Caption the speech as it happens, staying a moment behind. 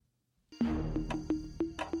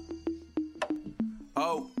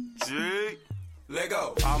OG. Let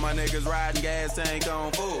go. All my niggas riding gas tank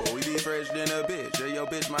on full. We be fresh than a bitch. Yeah, your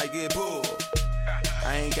bitch might get pulled.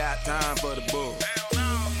 I ain't got time for the bull.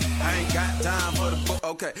 I ain't got time for the bull.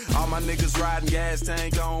 Okay, all my niggas riding gas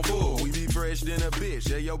tank on full. We be fresh than a bitch.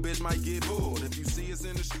 Yeah, your bitch might get pulled. If you see us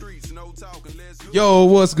in the streets, no talking, let's go. Yo,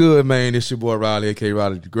 what's good, man? It's your boy Riley, aka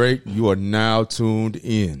Riley the Great. You are now tuned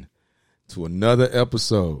in to another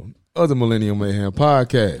episode of the Millennium Mayhem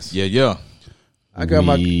Podcast. Yeah. I got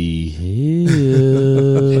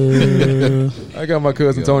my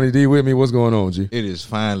cousin Tony D with me. What's going on, G? It is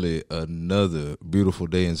finally another beautiful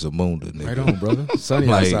day in Zamunda, nigga. Right on, brother.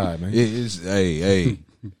 Sunny outside, man. It's hey.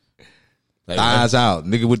 Thighs out,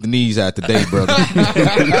 nigga with the knees out today, brother.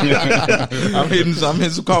 I'm hitting some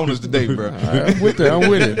corners today, bro. I'm with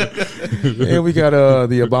it. And we got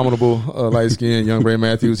the abominable light skinned young Ray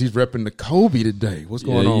Matthews. He's repping the Kobe today. What's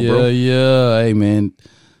going on, bro? Yeah. Hey, man,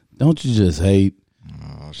 don't you just hate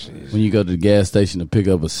Shit. when you go to the gas station to pick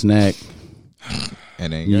up a snack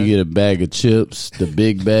And you get a bag of chips, the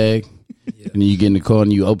big bag, and then you get in the car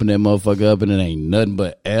and you open that motherfucker up and it ain't nothing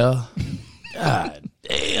but air? God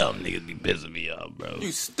damn, niggas be pissing me off, bro.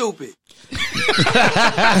 You stupid.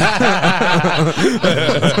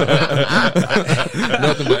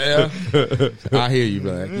 Nothing but air. I hear you,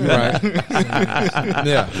 Black. You right.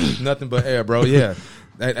 Yeah, nothing but air, bro. Yeah.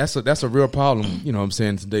 That's a real problem, you know what I'm saying,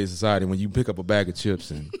 in today's society when you pick up a bag of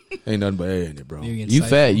chips and ain't nothing but air in it, bro. You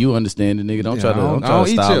fat, you understand it, nigga. Don't try to I don't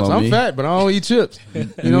eat style chips. on I'm me. fat, but I don't eat chips. You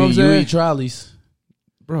know what I'm You saying? eat trolleys.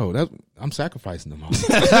 Bro, I'm sacrificing them all.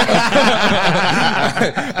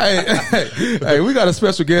 hey, we got a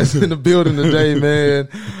special guest in the building today, man.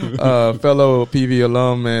 Fellow PV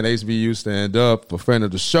alum, man, HBU stand up, a friend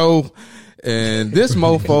of the show. And this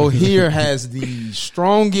mofo here has the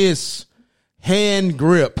strongest hand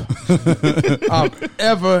grip I've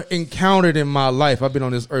ever encountered in my life. I've been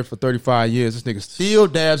on this earth for 35 years. This nigga still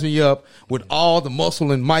dabs me up with all the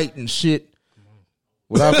muscle and might and shit.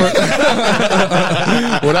 Without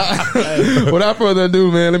further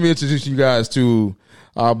ado, man, let me introduce you guys to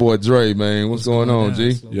our boy Dre, man. What's going on,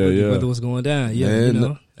 G? Yeah. What's going down? Yeah, Man, you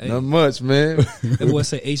know. Not much, man. That boy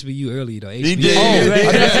said HBU earlier, though. HBU.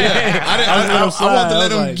 I want to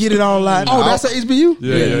let him get it all out. Oh, that's an HBU?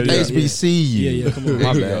 Yeah. HBCU. Yeah, come on.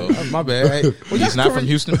 My bad. My bad. Hey, well, He's not from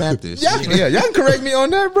Houston Baptist. y'all can correct me on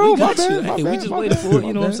that, bro. We got My you. bad. Hey, we just waited for it,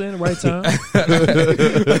 you know what I'm saying? The right time.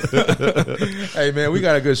 Hey, man, we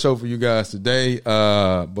got a good show for you guys today.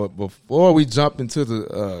 But before we jump into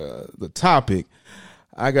the topic,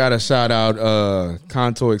 I got to shout out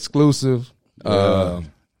Contour Exclusive.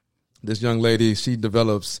 This young lady, she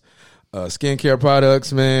develops skincare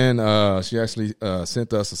products, man. She actually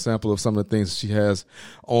sent us a sample of some of the things she has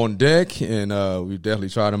on deck, and we definitely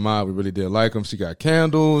tried them out. We really did like them. She got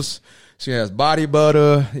candles. She has body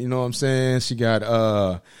butter, you know what I'm saying? She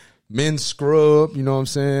got men's scrub, you know what I'm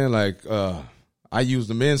saying? Like, I use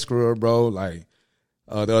the men's scrub, bro, like,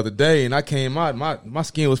 the other day, and I came out, my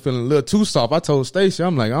skin was feeling a little too soft. I told Stacey,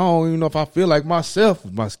 I'm like, I don't even know if I feel like myself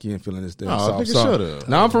with my skin feeling this damn soft. Shut up.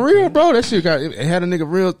 Now I'm for real, bro. That shit it had a nigga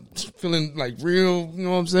real feeling like real, you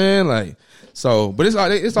know what I'm saying? Like, so, but it's all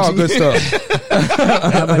good stuff.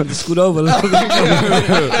 I might to scoot over a little bit.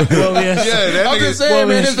 I'm just saying,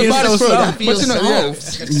 man, it's the body so scrub. soft, But you know,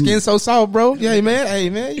 skin so soft, bro. Yeah, hey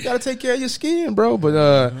man, you gotta take care of your skin, bro.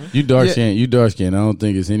 But You dark skin. I don't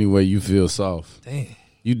think it's any way you feel soft. Damn.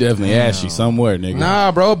 You definitely ashy somewhere, nigga.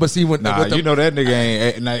 nah, bro. But see, You know that nigga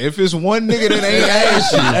ain't. Now, if it's one nigga that ain't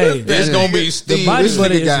ashy, it's gonna be Steve. The body This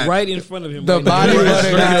butter nigga is got right in front of him. The right body now.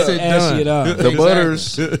 butter got it Ashy done. at all. the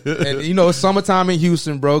butters. And you know, it's summertime in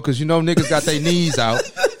Houston, bro, because you know niggas got their knees out.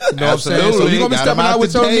 You know what I'm saying? So Absolutely. you gonna be Got stepping 'em out out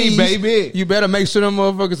with your today, knees, baby. You better make sure them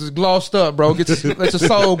motherfuckers is glossed up, bro. Let your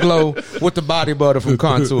soul glow with the body butter from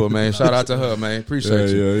Contour, man. Shout out to her, man. Appreciate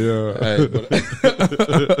you. Hey,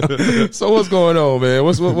 so what's going on, man?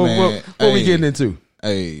 What we getting into?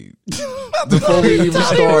 Hey, before we even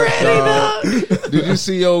start, dog, did you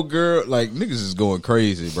see old girl? Like, niggas is going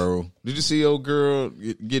crazy, bro. Did you see old girl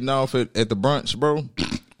getting off at the brunch, bro?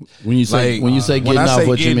 When you say getting off,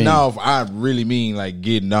 what you mean? Getting off, I really mean like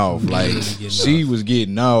getting off. Like she was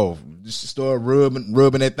getting off. She started rubbing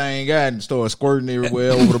that thing out and started squirting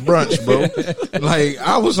everywhere over the brunch, bro. Like,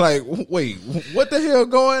 I was like, wait, what the hell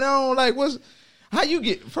going on? Like, how you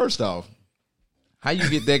get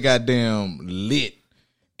that goddamn lit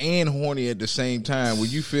and horny at the same time where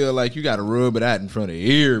you feel like you got to rub it out in front of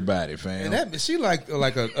everybody, fam? And she like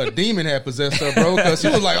a demon had possessed her, bro, because she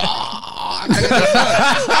was like, I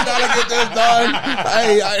gotta get this done.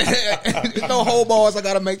 Hey, no homos. I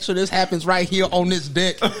gotta make sure this happens right here on this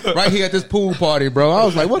deck, right here at this pool party, bro. I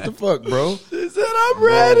was like, what the fuck, bro? said, "I'm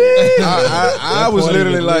ready." I was party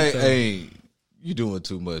literally was like, lit, though. "Hey, you doing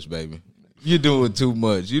too much, baby. You're doing too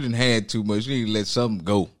much. You didn't had too much. You need to let something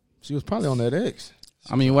go." She was probably on that X.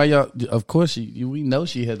 I mean, why y'all? Of course, we know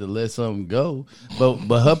she had to let something go,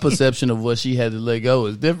 but her perception of what she had to let go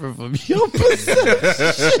is different from your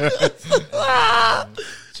perception.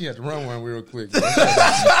 She had to run one real quick. Had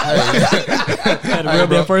to rub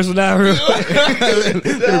that first one out real quick.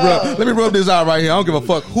 Let me rub this out right here. I don't give a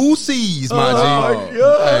fuck who sees, my G. my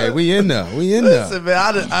God. Hey, we in there. We in there. Listen,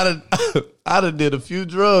 man, I done did a few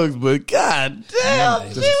drugs, but god damn,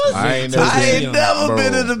 I ain't never I been- ain't never Bro.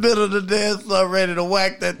 been in the middle of the dance floor ready to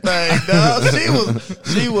whack that thing, dog.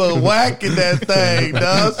 She was whacking that thing,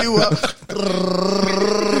 dog. She was.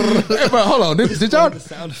 Hey, bro, hold on. Did y'all The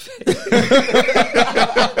sound effect.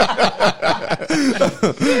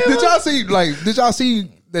 did y'all see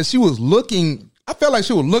that she was looking? I felt like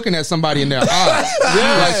she was looking at somebody in their eyes.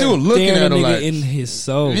 Like she was looking Staring at a them nigga like, in his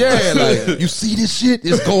soul. yeah, like you see this shit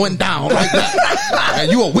is going down like that,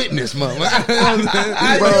 and you a witness, motherfucker.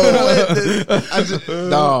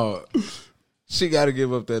 Dog, she got to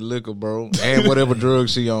give up that liquor, bro, and whatever drug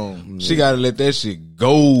she on. She got to let that shit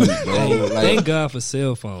go, bro. Hey, Like, thank God for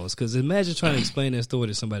cell phones, because imagine trying to explain that story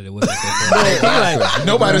to somebody that wasn't like,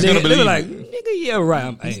 Nobody's gonna they believe were it. like, nigga, yeah,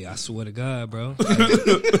 right. Hey, I swear to God, bro.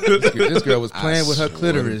 This girl was playing with her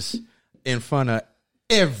clitoris in front of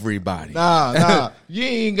everybody. nah, you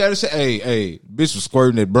ain't got to say, hey, bitch was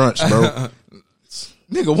squirting at brunch, bro.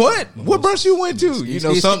 Nigga, what? What brunch you went to? You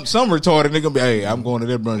know, some retarded nigga be, hey, I'm going to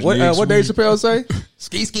that brunch. What Dave Chappelle say?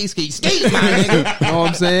 Ski, my nigga. You know what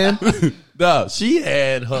I'm saying? No, she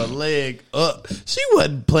had her leg up. She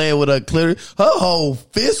wasn't playing with her clitoris. Her whole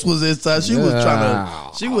fist was inside. She was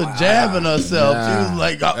she was jabbing herself. She was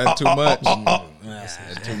like, That's too much.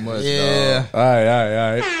 That's too much, Yeah. dog. all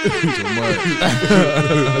right. Too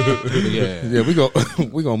much. Yeah. Yeah,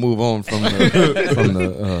 we gonna move on from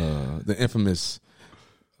the infamous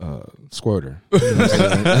squirter. You know what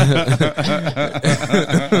I'm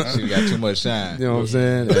saying? She got too much shine. You know what I'm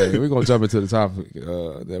saying? Hey, we're gonna jump into the topic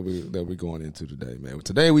that we're going into today, man.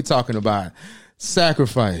 Today we talking about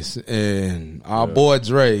sacrifice, and our boy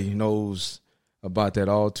Dre knows about that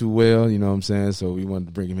all too well. You know what I'm saying? So we wanted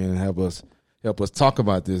to bring him in and help us talk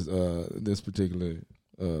about this particular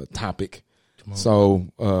topic. So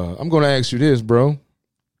I'm gonna ask you this, bro.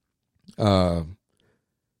 Tell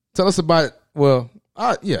us about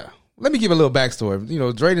let me give a little backstory. You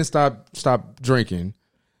know, Dre didn't stop drinking.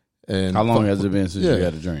 And How long has it been since you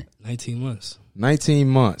got a drink? 19 months. 19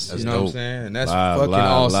 months. That's you know what I'm dope. saying? And that's Live, fucking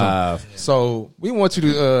live, awesome. live. So we want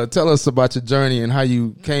you to tell us about your journey and how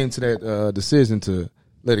you came to that decision to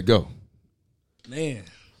let it go. Man.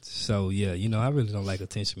 So, yeah, you know, I really don't like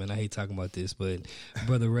attention, man. I hate talking about this, but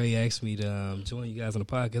Brother Ray asked me to join you guys on the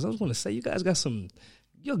podcast. I was going to say, you guys got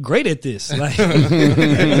you're great at this. Like,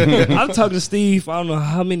 I'm talking to Steve, I don't know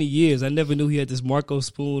how many years. I never knew he had this Marco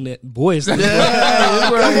Spoon at Boys. Steve Spoon.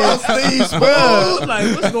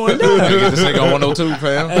 Like, what's going on? This nigga on 102,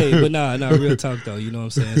 fam. Hey, but nah, real talk though. You know what I'm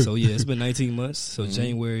saying? So yeah, it's been 19 months. So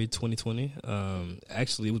January 2020.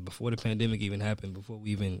 Actually, it was before the pandemic even happened.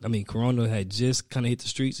 Corona had just kind of hit the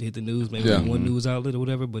streets, hit the news, maybe one news outlet or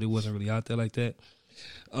whatever, but it wasn't really out there like that.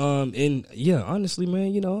 And yeah, honestly,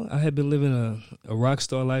 man, you know, I had been living a rock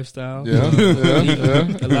star lifestyle. Yeah.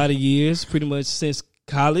 A lot of years, pretty much since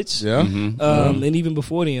college. Yeah. And even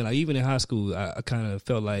before then, like even in high school, I kind of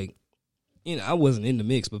felt like, you know, I wasn't in the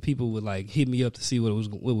mix, but people would like hit me up to see where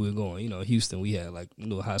we were going. You know, Houston, we had like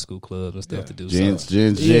little high school clubs and stuff to do. Gents,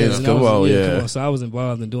 and come on. So I was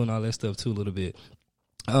involved in doing all that stuff too a little bit.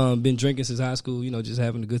 Been drinking since high school, you know, just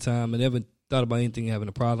having a good time. I never thought about anything having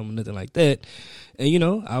a problem or nothing like that. And you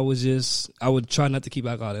know, I would try not to keep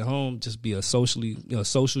alcohol at home, just be a social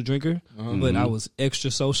drinker. But I was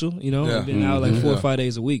extra social, you know. Yeah. Been out like 4 or 5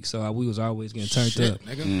 days a week, so we was always getting turned up.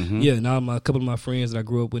 Yeah, now a couple of my friends that I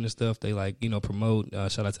grew up with and stuff, they like, you know, promote,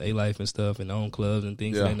 shout out to A-Life and stuff and own clubs and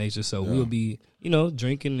things of that nature. So we would be, you know,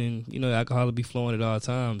 drinking and, you know, alcohol would be flowing at all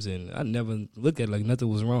times, and I never looked at it like nothing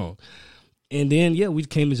was wrong. And then, yeah, we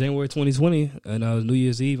came to January 2020, and it was New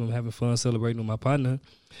Year's Eve. I'm having fun celebrating with my partner.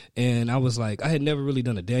 And I was like, I had never really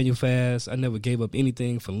done a Daniel fast. I never gave up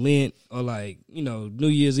anything for Lent or like, you know, New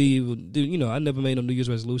Year's Eve. You know, I never made no New Year's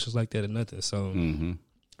resolutions like that or nothing. So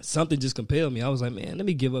something just compelled me. I was like, man, let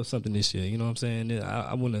me give up something this year. You know what I'm saying?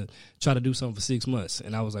 I want to try to do something for 6 months.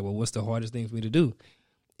 And I was like, well, what's the hardest thing for me to do?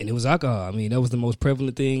 And it was alcohol. I mean, that was the most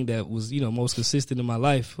prevalent thing that was, you know, most consistent in my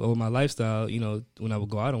life or my lifestyle, you know, when I would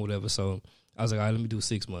go out or whatever. So I was like, all right, let me do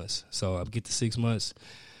 6 months. So I get to 6 months.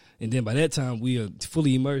 And then by that time, we are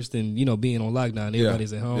fully immersed in, you know, being on lockdown.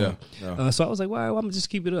 Everybody's at home. So I was like, well, I'm going to just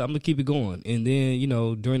keep it up. I'm going to keep it going. And then, you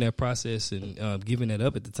know, during that process and giving that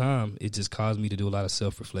up at the time, it just caused me to do a lot of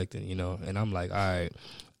self-reflecting, you know. And I'm like, all right,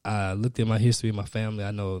 I looked at my history of my family.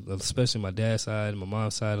 I know, especially my dad's side and my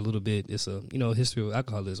mom's side a little bit. It's a, you know, history of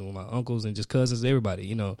alcoholism with my uncles and just cousins, everybody,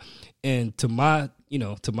 you know. And to my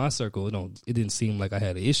circle, it didn't seem like I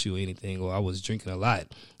had an issue or anything, or I was drinking a lot.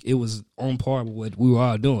 It was on par with what we were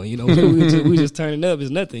all doing. You know, we were just turning up. It's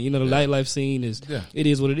nothing. You know, the nightlife scene it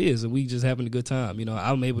is what it is, and we just having a good time. You know,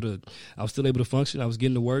 I was still able to function. I was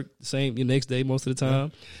getting to work the next day most of the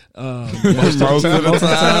time. Most of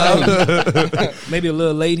the time. Maybe a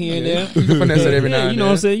little late here and there. You can finesse it every now and then. You know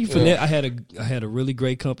what I'm saying? I had a really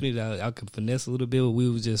great company that I could finesse a little bit. We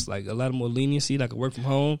was just like a lot more leniency. I could work from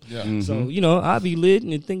home. Yeah. So, you know, I'd be lit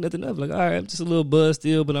and think nothing of it. Like, all right, I'm just a little buzzed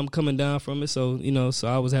still, but I'm coming down from it. So, you know,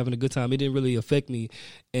 I was having a good time. It didn't really affect me.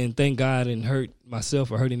 And thank God it didn't hurt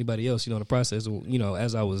myself or hurt anybody else, you know, in the process, you know,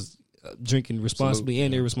 as I was drinking responsibly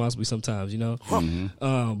and irresponsibly sometimes, you know.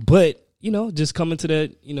 But, you know, just coming to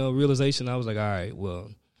that, you know, realization, I was like, all right, well,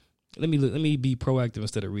 let me be proactive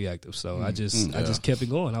instead of reactive. So I just kept it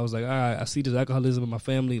going. I was like, all right, I see this alcoholism in my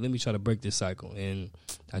family. Let me try to break this cycle. And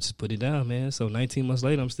I just put it down, man. So 19 months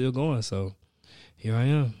later, I'm still going. So here I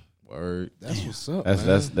am. Word. That's what's up.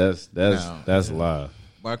 That's live.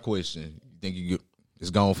 My question: you think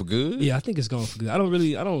it's gone for good? Yeah, I think it's gone for good. I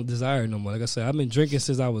don't desire it no more. Like I said, I've been drinking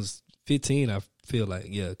since I was 15. I feel like,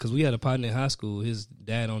 yeah, because we had a partner in high school. His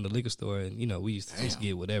dad owned the liquor store, and you know we used to just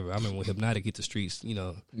get whatever. I remember when Hypnotic hit the streets, you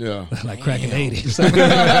know, like cracking 80s. So, you know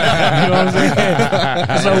what I'm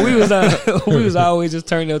saying? So we was always just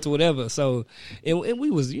turning up to whatever. So and we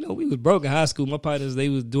was, you know, we was broke in high school. My partners, they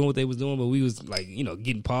was doing what they was doing, but we was like, you know,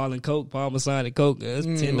 getting Paul Masson and Coke. That's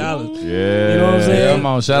 $10. Yeah, you know what I'm saying? Come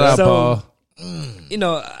on, shout out Paul. You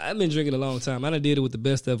know, I've been drinking a long time. I done did it with the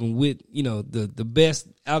best of them, with, you know, the best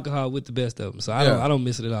alcohol with the best of them. So I don't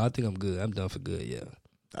miss it at all. I think I'm good. I'm done for good. Yeah,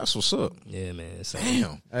 that's what's up. Yeah, man. So,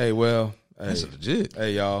 damn. Hey, well, that's legit.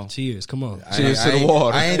 Hey, y'all. Cheers. Come on. Cheers to the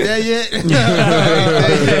water. I ain't there yet.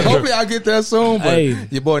 Hopefully I'll get there soon,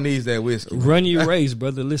 but your boy needs that whiskey. Run your race,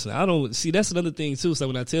 brother. Listen, I don't see. That's another thing too. So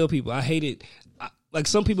when I tell people, I hate it. Like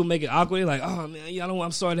some people make it awkward. They're like, "Oh man,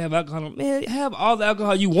 I'm sorry to have alcohol." Man, have all the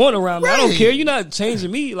alcohol you want around me. I don't care. You're not changing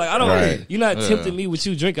me. Like I don't. Right. You're not tempting me with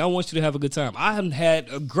you drinking. I want you to have a good time. I haven't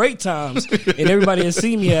had great times, and everybody has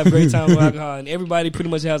seen me have great times with alcohol, and everybody pretty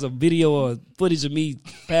much has a video or footage of me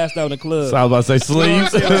passed out in the club. So I was about to say sleep,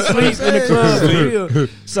 sleep in the club. For real.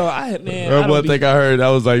 So one thing I heard,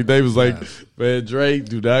 I was like, they was like, man, Drake,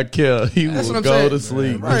 do not kill. He will go to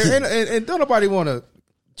sleep. Right, and don't nobody want to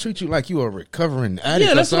treat you like you a recovering addict.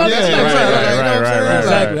 Yeah, that's what I'm saying. Right.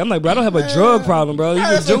 Exactly. I'm like, bro, I don't have a drug problem, bro. You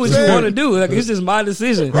can do what you want to do. Like, it's just my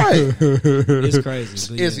decision. Right. It's crazy.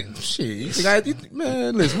 Shit.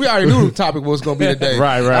 Man, listen, we already knew the topic was going to be today.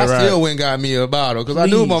 Right. I still went and got me a bottle because I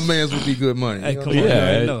knew my mans would be good money. Hey, come on.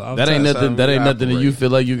 Yeah, that ain't nothing. That ain't nothing that you feel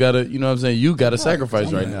like you got to, you know what I'm saying? You got to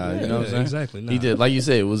sacrifice right now. You know what I'm saying? Exactly. He did. Like you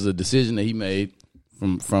said, it was a decision that he made.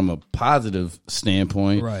 From a positive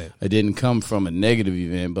standpoint, right. It didn't come from a negative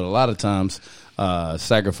event, but a lot of times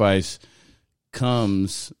sacrifice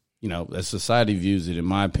comes, you know, as society views it, in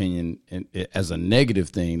my opinion, as a negative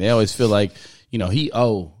thing. They always feel like, you know,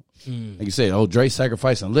 like you say, Dre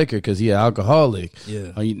sacrificing liquor because he an alcoholic.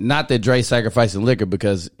 Yeah. Not that Dre sacrificing liquor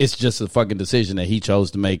because it's just a fucking decision that he chose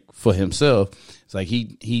to make for himself. It's like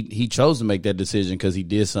he chose to make that decision because he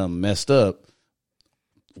did something messed up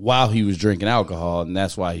while he was drinking alcohol, and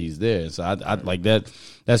that's why he's there. So I like that.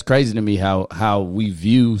 That's crazy to me how we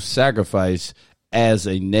view sacrifice as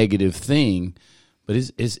a negative thing, but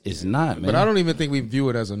it's not, man. But I don't even think we view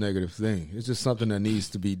it as a negative thing. It's just something that needs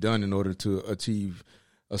to be done in order to achieve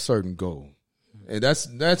a certain goal, and that's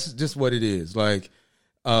just what it is. Like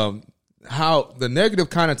how the negative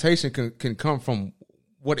connotation can come from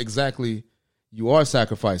what exactly you are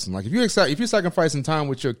sacrificing. Like if you're sacrificing time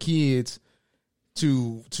with your kids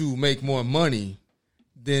to make more money,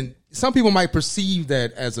 then some people might perceive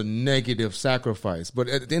that as a negative sacrifice. But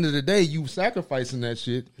at the end of the day, you sacrificing that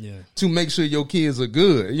shit to make sure your kids are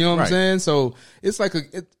good. You know what I'm saying? So it's like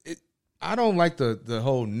I don't like the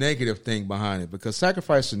whole negative thing behind it, because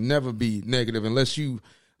sacrifice should never be negative unless you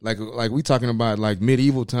like we talking about like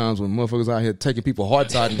medieval times when motherfuckers out here taking people's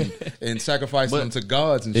hearts out and sacrificing them to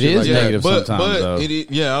gods and shit. It is like negative that.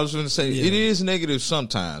 sometimes. I was going to say it is negative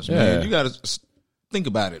sometimes. Man, you got to think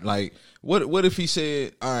about it. Like, what if he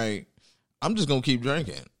said, "All right, I'm just gonna keep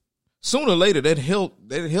drinking." Sooner or later, that health,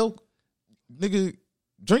 nigga,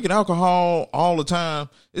 drinking alcohol all the time,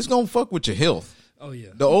 it's gonna fuck with your health. Oh yeah.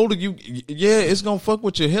 The older it's gonna fuck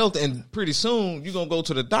with your health, and pretty soon you're gonna go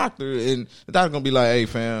to the doctor, and the doctor gonna be like, "Hey,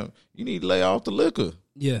 fam, you need to lay off the liquor."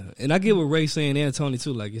 Yeah, and I get what Ray's saying and Tony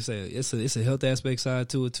too. Like you said, it's a health aspect side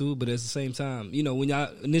to it too. But at the same time, you know, when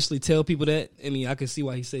y'all initially tell people that, I mean, I can see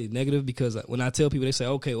why he said negative, because when I tell people, they say,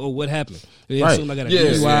 "Okay, well, what happened?" They assume I got a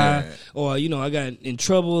DUI or I got in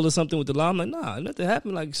trouble or something with the law. I'm like, nah, nothing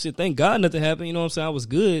happened. Like shit, thank God nothing happened. You know what I'm saying? I was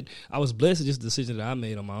good. I was blessed. It's just a decision that I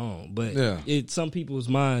made on my own. But some people's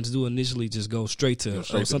minds do initially just go straight to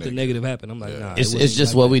something negative happened. I'm like, nah. It's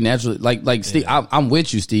just what we naturally like. Steve, I'm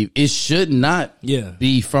with you, Steve. It should not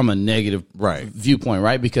be from a negative viewpoint,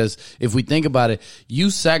 right? Because if we think about it, you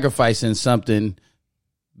sacrificing something,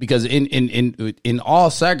 because in all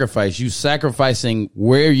sacrifice, you sacrificing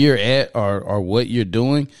where you're at or what you're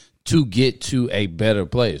doing to get to a better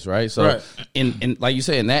place, right? So in like you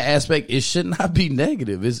say, in that aspect, it should not be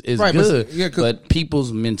negative. It's good, but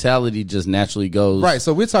people's mentality just naturally goes right.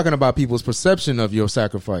 So we're talking about people's perception of your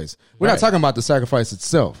sacrifice. We're not talking about the sacrifice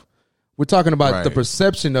itself. We're talking about the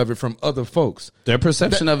perception of it from other folks. Their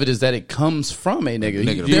perception of it is that it comes from a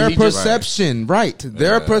negative. Their perception,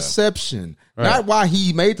 Their perception, not why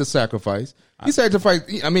he made the sacrifice. He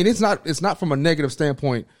sacrificed. I mean, it's not from a negative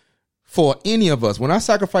standpoint for any of us. When I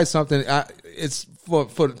sacrifice something, it's for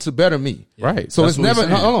to better me, right? So it's never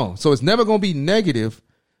So it's never going to be negative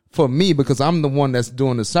for me because I'm the one that's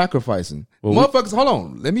doing the sacrificing. Motherfuckers, hold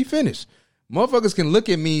on, let me finish. Motherfuckers can look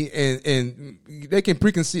at me and they can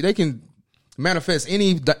preconceive, they can manifest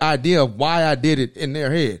any idea of why I did it in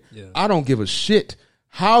their head. Yeah. I don't give a shit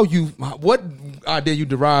what idea you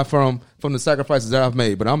derive from the sacrifices that I've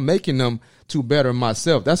made, but I'm making them to better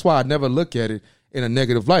myself. That's why I never look at it in a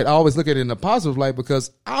negative light. I always look at it in a positive light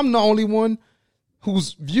because I'm the only one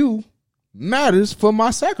whose view matters for my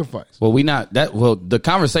sacrifice. Well, the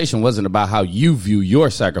conversation wasn't about how you view your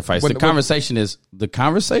sacrifice. The conversation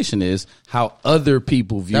is how other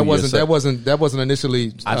people view your sacrifice. That wasn't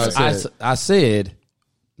initially said. I said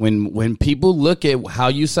when people look at how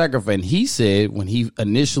you sacrifice, and he said when he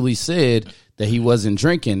initially said that he wasn't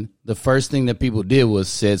drinking, the first thing that people did was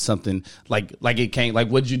said something like it came, like,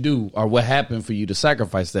 what'd you do or what happened for you to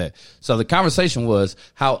sacrifice that? So the conversation was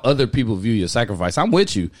how other people view your sacrifice. I'm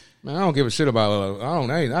with you. Man, I don't give a shit about.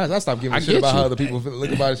 I stopped giving a shit about how other people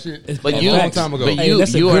look about shit. But a long time ago.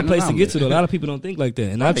 That's a good place to get to, though. A lot of people don't think like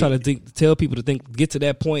that, and I try to tell people to get to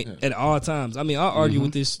that point at all times. I mean, I argue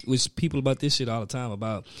with people about this shit all the time,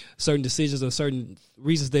 about certain decisions or certain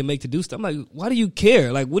reasons they make to do stuff. I'm like, why do you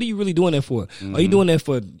care? Like, what are you really doing that for? Are you doing that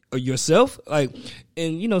for yourself? Like,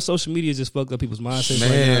 and social media just fucked up people's mindsets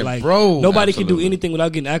right now. Like, nobody can do anything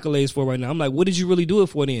without getting accolades for right now. I'm like, what did you really do it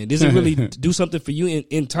for then? Does it really do something for you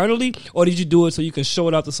internally, or did you do it so you can show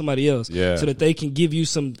it out to somebody else so that they can give you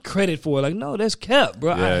some credit for it? Like, no, that's cap,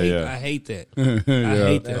 bro. I hate that. I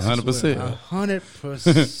hate that. 100%.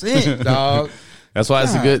 100%, dog. That's why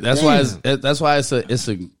it's a good. That's why it's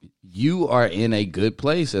a. You are in a good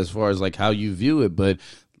place as far as like how you view it, but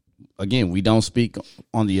again, we don't speak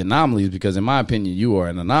on the anomalies because, in my opinion, you are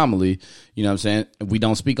an anomaly. You know what I'm saying? We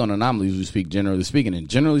don't speak on anomalies. We speak generally speaking. And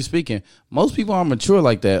generally speaking, most people aren't mature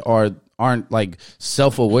like that or aren't like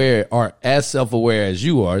self-aware or as self-aware as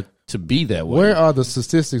you are to be that way. Where are the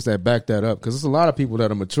statistics that back that up? Because there's a lot of people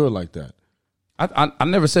that are mature like that. I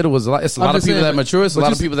never said it was a lot. It's a lot of people that mature. It's a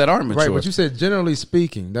lot of people that aren't mature. Right, but you said generally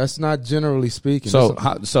speaking. That's not generally speaking.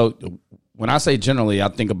 So when I say generally, I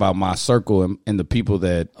think about my circle and the people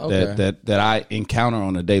that I encounter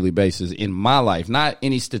on a daily basis in my life. Not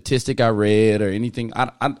any statistic I read or anything.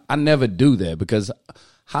 I never do that because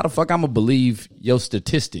how the fuck I'm gonna believe your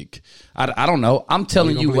statistic? I don't know. I'm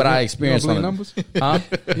telling you what I experienced. You don't believe numbers? Huh?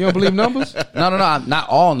 You don't believe numbers? No. Not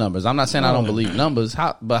all numbers. I'm not saying I don't believe numbers.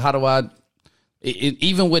 But how do I?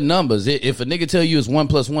 Even with numbers, if a nigga tell you it's 1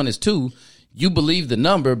 + 1 is 2, you believe the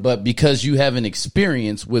number, but because you have an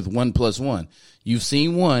experience with 1 + 1, you've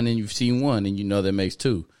seen 1 and you've seen 1 and you know that makes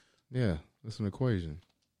 2. Yeah, that's an equation.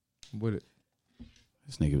 With it.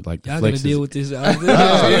 This nigga like y'all gotta deal with this. What's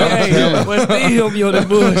the help you on the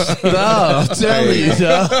bush? No, I'm telling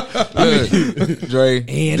you, Dre.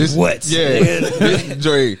 And what? Yeah,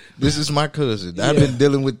 Dre. This is my cousin. I've been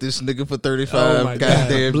dealing with this nigga for 35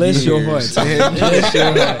 goddamn Bless years. your heart. Bless your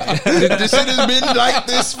heart. This shit has been like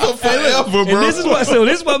this for forever, bro. And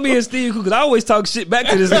this is why me and Steve, because I always talk shit back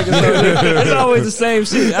to this nigga. So it's always the same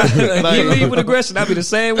shit. He leave with aggression, I be the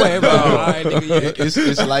same way. Bro. All right, nigga,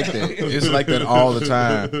 it's like that. It's like that all the time.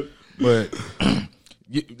 But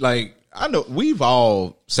I know we've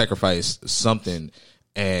all sacrificed something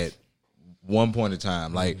at one point in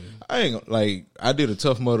time. Like I did a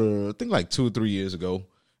Tough Mudder, I think like 2 or 3 years ago,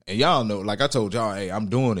 And y'all know, like I told y'all, hey, I'm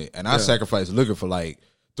doing it. And I sacrificed liquor for like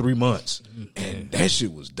 3 months. And that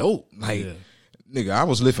shit was dope. Like, nigga, I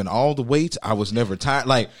was lifting all the weights. I was never tired.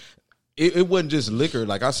 Like, it wasn't just liquor.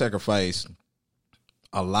 Like, I sacrificed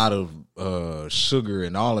a lot of sugar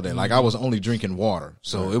and all of that. Like, I was only drinking water.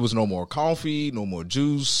 So it was no more coffee, no more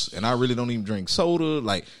juice. And I really don't even drink soda.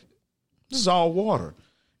 Like, this is all water.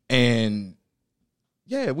 And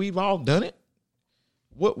yeah, we've all done it.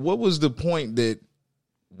 What was the point that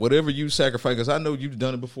whatever you sacrifice, because I know you've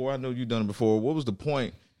done it before. What was the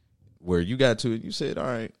point where you got to it? You said, all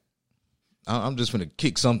right, I'm just going to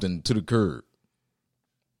kick something to the curb.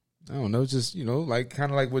 I don't know, just, like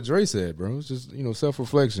kind of like what Dre said, bro. It's just,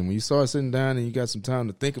 self-reflection. When you start sitting down and you got some time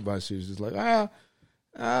to think about shit, it's just like,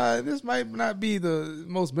 this might not be the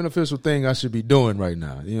most beneficial thing I should be doing right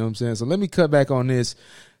now. You know what I'm saying? So let me cut back on this.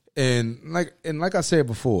 And like I said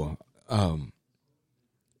before,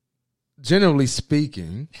 generally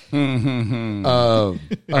speaking,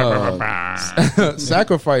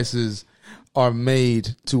 sacrifices are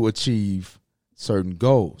made to achieve certain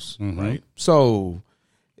goals, right? So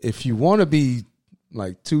if you want to be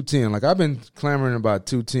like 210, like I've been clamoring about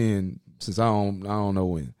 210 since I don't know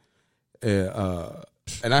when,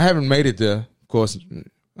 and I haven't made it there. Of course,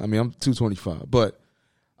 I mean I'm 225, but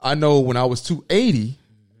I know when I was 280.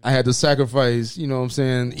 I had to sacrifice, you know what I'm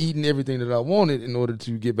saying, eating everything that I wanted in order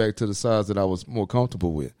to get back to the size that I was more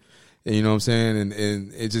comfortable with. And you know what I'm saying?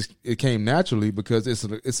 And it came naturally because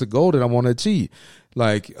it's a goal that I want to achieve.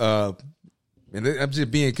 Like, and I'm just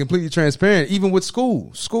being completely transparent. Even with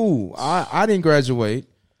school, I didn't graduate.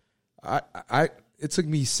 It took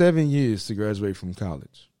me 7 years to graduate from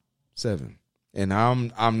college. 7. And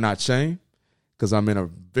I'm not ashamed. Because I'm in a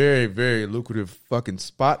very, very lucrative fucking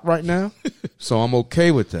spot right now. So I'm okay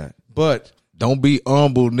with that. But don't be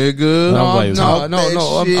humble, nigga. No.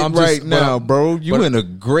 I'm right now, bro. You in a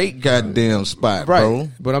great goddamn spot, right, bro.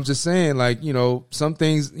 But I'm just saying, like, some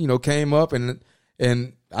things, came up and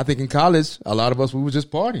I think in college, a lot of us, we were just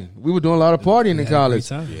partying. We were doing a lot of partying in college.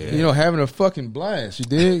 Having a fucking blast. You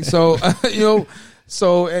dig? So, at the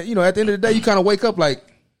end of the day, you kind of wake up like,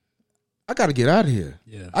 I got to get out of here.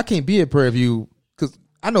 Yeah. I can't be at Prairie View because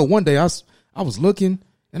I know one day I was looking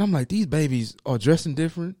and I'm like, these babies are dressing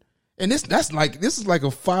different. And this is like a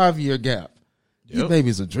 5-year gap. Yep. These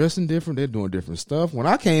babies are dressing different. They're doing different stuff. When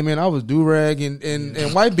I came in, I was do-rag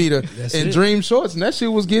and white beater and dream shorts, and that shit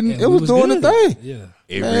was doing the thing. Yeah.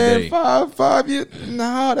 Every day. 5 years.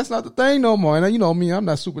 Nah, that's not the thing no more. And you know me, I'm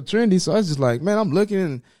not super trendy. So I was just like, man, I'm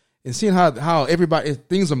looking and seeing how everybody,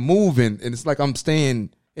 things are moving, and it's like I'm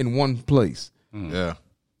staying in one place. Yeah.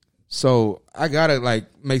 So I gotta like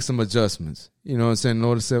make some adjustments. You know what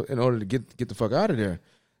I'm saying? In order to get the fuck out of there.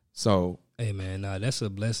 So hey man, that's a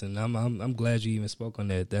blessing. I'm glad you even spoke on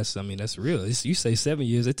that. That's real. You say 7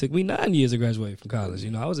 years. It took me 9 years to graduate from college.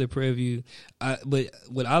 I was at Prairie View. But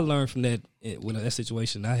what I learned from that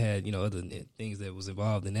situation, I had other things that was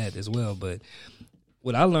involved in that as well. But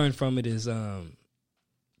what I learned from it is to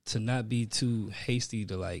not be too hasty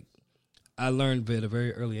to like. I learned at a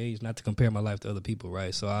very early age not to compare my life to other people,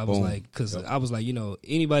 right? So I was I was like,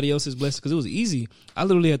 anybody else's blessing, because it was easy. I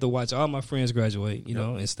literally had to watch all my friends graduate,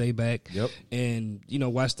 and stay back and,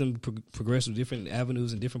 watch them progress with different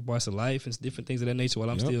avenues and different parts of life and different things of that nature while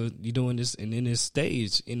I'm still doing this and in this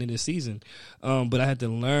stage and in this season. But I had to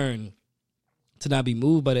learn to not be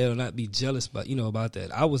moved by that or not be jealous about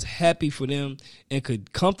that. I was happy for them and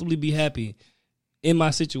could comfortably be happy in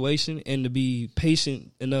my situation and to be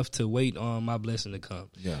patient enough to wait on my blessing to come.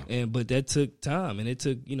 Yeah. But that took time, and it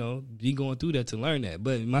took, me going through that to learn that.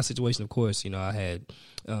 But in my situation, of course, I had,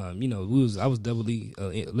 I was double E,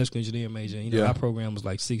 electrical engineering major. Our program was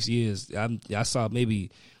like 6 years. I saw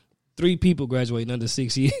maybe 3 people graduating under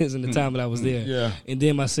 6 years in the time that I was there. Yeah. And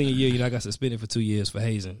then my senior year, I got suspended for 2 years for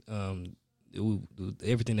hazing.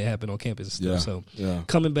 Everything that happened on campus and stuff. So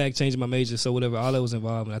coming back, changing my major, so whatever, all that was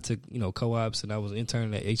involved. And I took, co-ops, and I was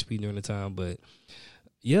interning at HP during the time. But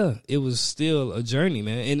yeah, it was still a journey,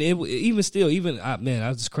 man. And I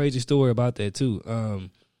was just crazy story about that too.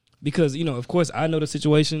 Because, of course I know the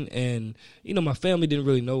situation, and, my family didn't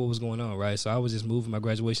really know what was going on, right? So I was just moving my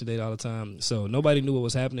graduation date all the time. So nobody knew what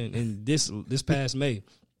was happening. And this past May,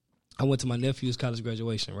 I went to my nephew's college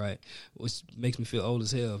graduation, right? Which makes me feel old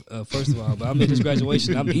as hell, first of all. But I'm at this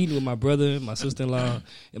graduation. I'm eating with my brother, my sister-in-law,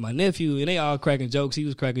 and my nephew, and they all cracking jokes. He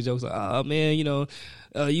was cracking jokes like, "Oh man, you're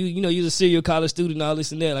a serial college student, and all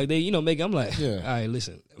this and that." Like they, I'm like, all right,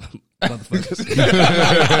 listen, motherfuckers.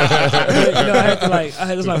 I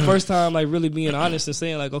had this my first time like really being honest and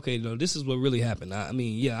saying like, okay, this is what really happened. I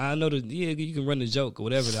know that you can run the joke or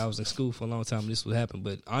whatever. That I was in school for a long time and this would happen,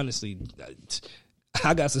 but honestly,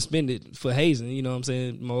 I got suspended for hazing, you know what I'm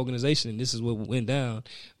saying, my organization, and this is what went down.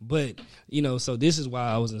 But, you know, so this is why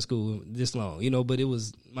I was in school this long, you know, but it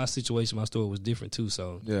was, my situation, my story was different too,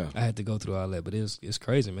 so I had to go through all that. But it's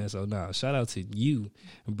crazy, man. So, shout out to you,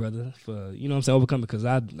 brother, for, you know what I'm saying, overcoming, because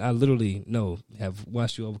I literally have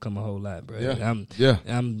watched you overcome a whole lot, bro.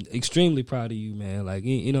 I'm extremely proud of you, man. Like,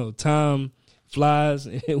 you know, time flies,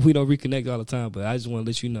 and we don't reconnect all the time, but I just want to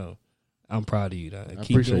let you know I'm proud of you.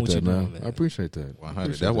 Keep doing what you're doing, man. I appreciate that.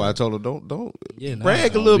 100. That's why I told her don't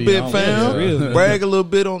brag a little bit, fam. Brag a little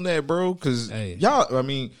bit on that, bro. Because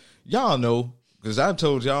y'all know. Because I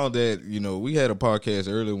told y'all that, you know, we had a podcast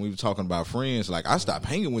earlier when we were talking about friends. Like, I stopped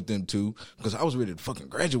hanging with them too because I was ready to fucking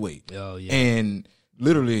graduate. Oh, yeah. And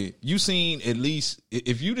literally, you seen at least,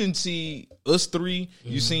 if you didn't see us three,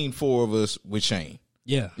 you seen 4 of us with Shane.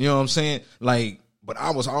 Yeah. You know what I'm saying? Like, but I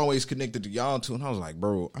was always connected to y'all too. And I was like,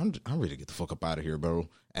 bro, I'm ready to get the fuck up out of here, bro.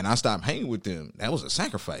 And I stopped hanging with them. That was a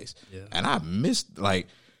sacrifice. Yeah. And I missed, like,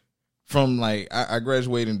 from, like, I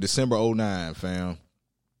graduated in December 2009, fam.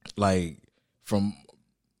 Like, from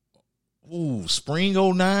spring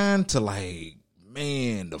 2009 to, like,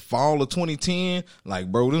 man, the fall of 2010, like,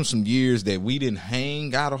 bro, them some years that we didn't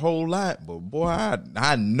hang out a whole lot. But, boy,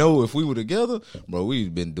 I know if we were together, bro,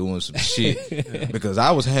 we'd been doing some shit. Because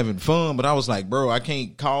I was having fun, but I was like, bro, I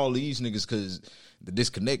can't call these niggas because the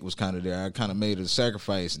disconnect was kind of there. I kind of made a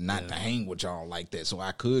sacrifice not to hang with y'all like that so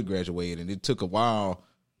I could graduate. And it took a while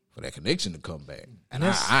for that connection to come back. And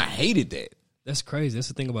I hated that. That's crazy. That's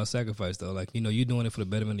the thing about sacrifice, though. Like, you know, you're doing it for the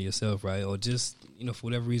betterment of yourself, right? Or just, you know, for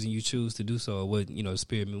whatever reason you choose to do so, or what, you know, the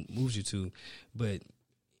spirit moves you to. But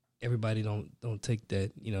everybody don't take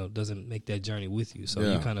that, you know, doesn't make that journey with you. So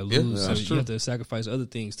you kind of lose. So you have to sacrifice other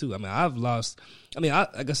things, too. I mean, I've lost. I mean,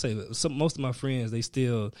 like I say, most of my friends, they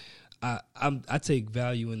still. I take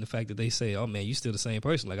value in the fact that they say, "Oh man, you still the same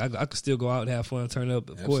person." Like I could still go out and have fun, turn up.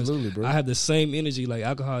 Of course, bro. I have the same energy. Like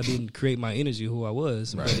alcohol didn't create my energy, who I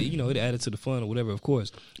was, right. But you know, it added to the fun or whatever. Of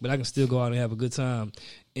course, but I can still go out and have a good time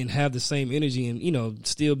and have the same energy, and you know,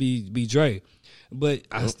 still be Dre. But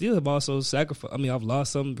I still have also sacrificed. I mean, I've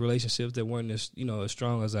lost some relationships that weren't as, you know, as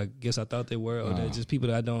strong as I guess I thought they were, or they're just people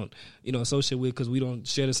that I don't, you know, associate with because we don't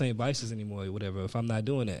share the same vices anymore or whatever. If I'm not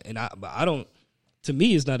doing that, and I don't. To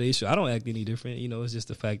me, it's not an issue. I don't act any different. You know, it's just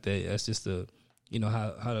the fact that that's just the, you know,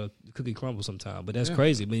 how the cookie crumbles sometimes. But that's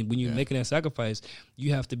crazy. I mean, when you're making that sacrifice,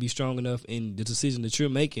 you have to be strong enough in the decision that you're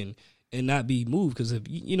making and not be moved. Because if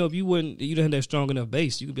you didn't have that strong enough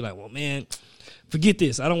base, you could be like, well, man, forget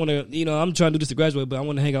this. I don't want to. You know, I'm trying to do this to graduate, but I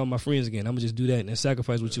want to hang out with my friends again. I'm gonna just do that and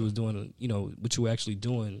sacrifice what you was doing. You know, what you were actually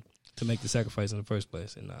doing to make the sacrifice in the first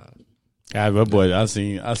place. And my boy, I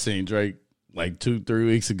seen Drake like 2-3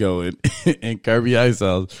 weeks ago in Kirby Ice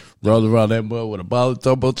House, rolling around that mud with a bottle of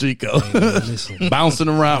Topo Chico, bouncing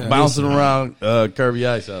around Kirby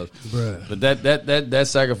Ice House. Bruh. But that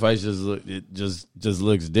sacrifice just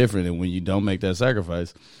looks different, and when you don't make that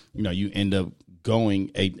sacrifice, you know, you end up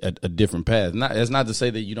going a different path. It's not to say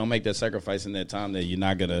that you don't make that sacrifice in that time that you're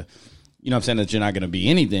not gonna, you know what I'm saying, that you're not gonna be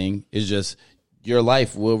anything. It's just your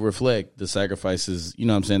life will reflect the sacrifices, you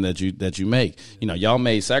know what I'm saying, that you make. You know, y'all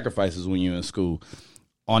made sacrifices when you were in school.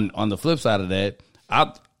 On the flip side of that,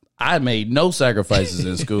 I made no sacrifices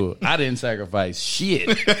in school. I didn't sacrifice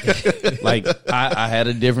shit. Like, I had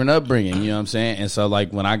a different upbringing, you know what I'm saying? And so,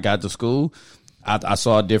 like, when I got to school, I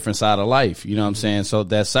saw a different side of life, you know what I'm saying? So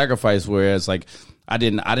that sacrifice, whereas, like, I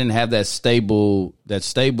didn't have that stable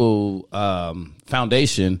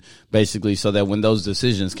foundation, basically, so that when those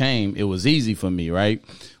decisions came, it was easy for me, right?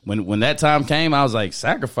 When that time came, I was like,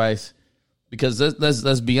 sacrifice, because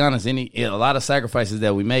let's be honest, a lot of sacrifices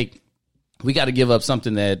that we make, we got to give up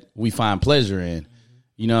something that we find pleasure in.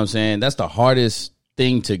 You know what I'm saying? That's the hardest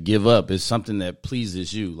thing to give up, is something that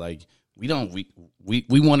pleases you. Like, we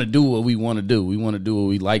want to do what we want to do. We want to do what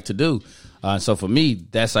we like to do. So for me,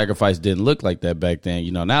 that sacrifice didn't look like that back then.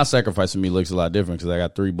 You know, now sacrifice for me looks a lot different because I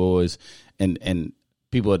got 3 boys and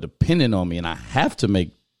people are dependent on me, and I have to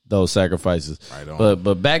make those sacrifices. Right on.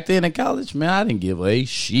 But back then in college, man, I didn't give a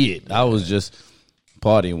shit. Yeah. I was just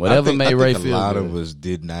partying, whatever made Ray feel good. A lot of us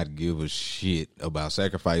did not give a shit about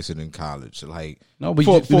sacrificing in college. Like, no, but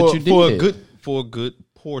you did for a good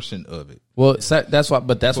portion of it. Well, that's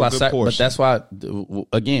why.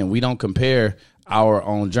 Again, we don't compare our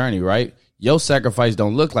own journey, right? your sacrifice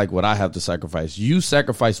don't look like what I have to sacrifice. You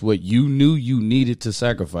sacrifice what you knew you needed to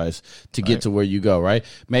sacrifice to get to where you go, right?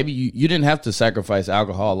 Maybe you didn't have to sacrifice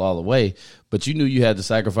alcohol all the way, but you knew you had to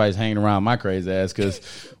sacrifice hanging around my crazy ass because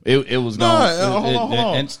it was going. No. Throw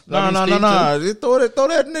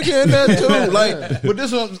that nigga in there too. Like, but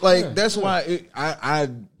this one, like, that's why I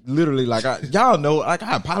literally, like, y'all know, like,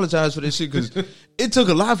 I apologize for this shit because it took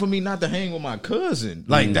a lot for me not to hang with my cousin.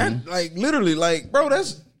 Like that, like, literally, like, bro,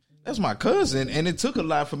 that's my cousin, and it took a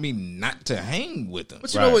lot for me not to hang with him.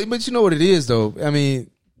 But you know what it is, though. I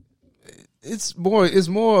mean, it's more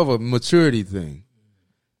of a maturity thing.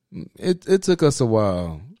 It took us a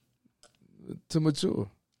while to mature.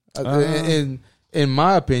 In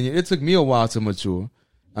my opinion, it took me a while to mature.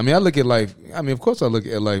 I mean, I look at life. I mean, of course, I look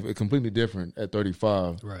at life completely different at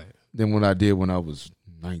 35, right, than when I did when I was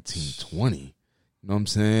 19, 20. You know what I'm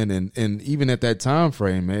saying? And even at that time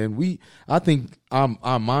frame, man, I think our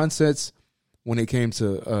mindsets when it came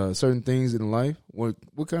to certain things in life were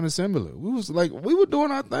kind of similar. We were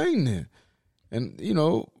doing our thing then, and you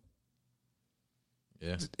know,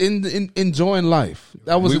 in enjoying life.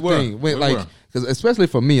 That was the thing. Because especially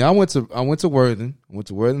for me, I went to Worthing. I went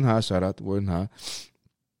to Worthing High. Shout out to Worthing High.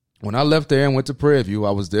 When I left there and went to Prairie View,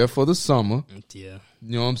 I was there for the summer. Yeah.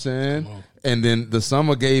 You know what I'm saying? And then the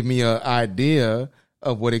summer gave me an idea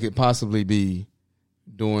of what it could possibly be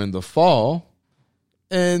during the fall.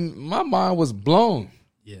 And my mind was blown.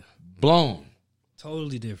 Yeah. Blown.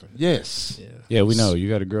 Totally different. Yes. Yeah, we know. You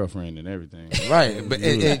got a girlfriend and everything. Right. But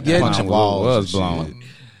my wall was blown.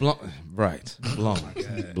 Right. Blown.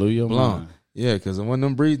 Blew your mind. Yeah, because when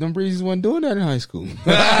them breezes wasn't doing that in high school. Hey,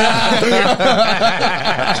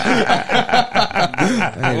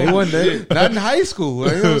 they wasn't there. Not in high school.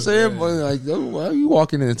 You know what I'm saying? But like, why are you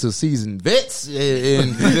walking into seasoned vets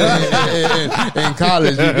in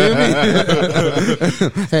college? You feel me?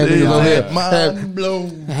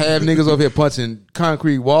 Have niggas over here punching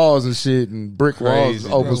concrete walls and shit and brick walls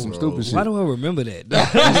over some stupid shit. Why do I remember that?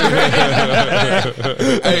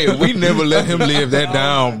 Hey, we never let him live that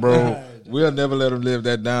down, bro. We'll never let him live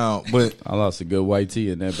that down. But I lost a good white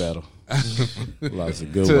tee in that battle. Lost a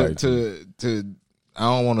good white tee. I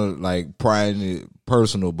don't want to like pry in it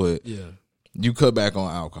personal, but you cut back on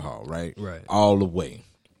alcohol, right? Right. All the way.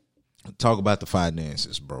 Talk about the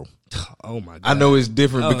finances, bro. Oh my God. I know it's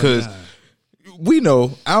different because we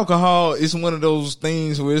know alcohol is one of those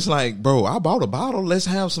things where it's like, bro, I bought a bottle. Let's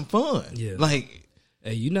have some fun. Yeah. Like.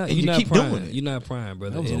 Hey, you're not keep prime. doing it. You're not prime,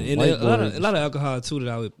 brother. And a lot of alcohol too that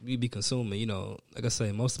I would be consuming. You know, like I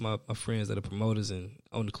say, most of my friends that are promoters and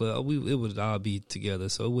on the club, it would all be together,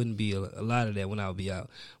 so it wouldn't be a lot of that when I would be out.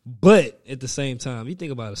 But at the same time, you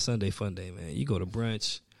think about a Sunday fun day, man. You go to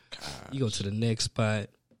brunch, you go to the next spot.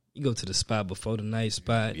 You go to the spot before the night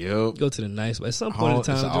spot. Yep. You go to the night spot. At some point in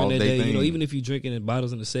time during that day, you know, even if you're drinking in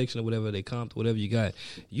bottles in the section or whatever they comped, whatever you got,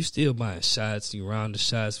 you still buying shots. You round the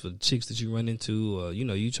shots for the chicks that you run into, or you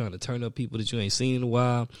know, you trying to turn up people that you ain't seen in a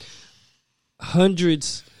while.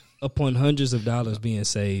 Hundreds upon hundreds of dollars being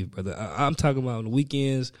saved, brother. I'm talking about on the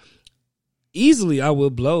weekends. Easily, I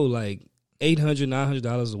would blow like $800,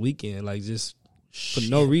 $900 a weekend, like just. For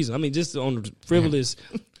no reason. I mean, just on the frivolous,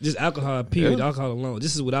 just alcohol, period, alcohol alone.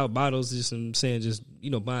 This is without bottles, just I'm saying, just, you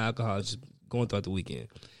know, buying alcohol, just going throughout the weekend.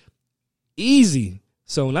 Easy.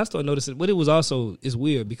 So when I started noticing, but it was also, it's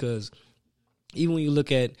weird because even when you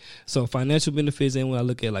look at, so financial benefits and when I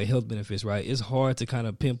look at like health benefits, right, it's hard to kind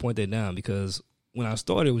of pinpoint that down because when I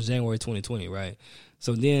started, it was January 2020, right?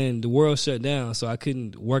 So then the world shut down, so I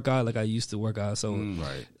couldn't work out like I used to work out. So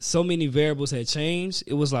so many variables had changed.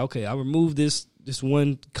 It was like, okay, I removed this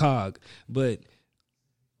one cog, but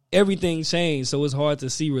everything changed, so it's hard to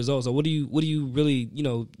see results. So what do you really, you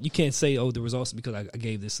know, you can't say, oh, the results because I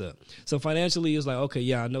gave this up. So financially, it's like, okay,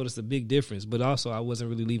 yeah, I noticed a big difference, but also I wasn't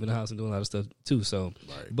really leaving the house and doing a lot of stuff too. So,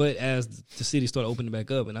 but as the city started opening back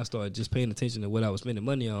up and I started just paying attention to what I was spending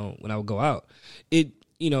money on when I would go out, it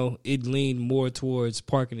leaned more towards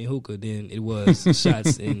parking and hookah than it was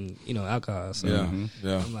shots and, you know, alcohol. So I'm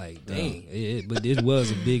like, dang. But it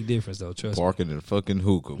was a big difference, though, trust parking me. and fucking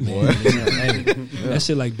hookah, boy. That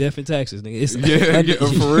shit like death and taxes, nigga. It's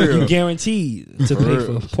for real. You guaranteed to pay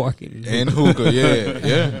for parking. And hookah,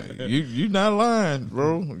 yeah. You not lying,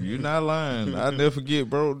 bro. You not lying. I'll never forget,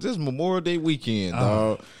 bro. This Memorial Day weekend,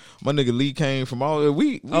 dog. My nigga Lee came from all that.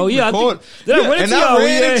 We record. I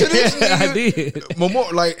ran into this nigga. I did.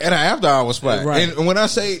 Like at an after hour spot. Right. And when I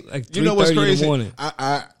say, like you know what's crazy?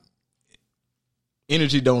 I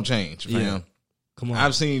energy don't change, fam. Yeah. Come on.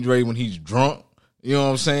 I've seen Dre when he's drunk. You know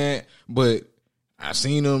what I'm saying? But I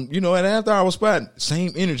seen him, you know, at an after hour spot.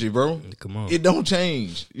 Same energy, bro. Come on. It don't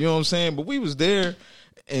change. You know what I'm saying? But we was there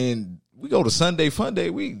and we go to Sunday Fun Day.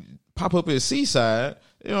 We pop up at Seaside.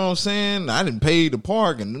 You know what I'm saying? I didn't pay the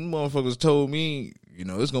park, and them motherfuckers told me, you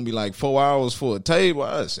know, it's gonna be like 4 hours for a table.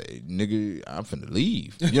 I say, nigga, I'm finna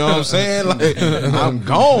leave. You know what I'm saying? Like, I'm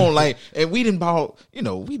gone. Like, and we didn't bought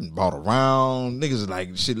around. Niggas is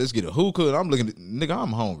like, shit, let's get a hookah. And I'm looking at, nigga,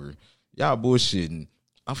 I'm hungry. Y'all bullshitting.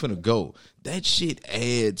 I'm finna go. That shit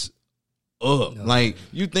adds up. No. Like,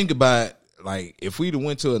 you think about, like, if we'd have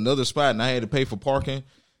went to another spot and I had to pay for parking,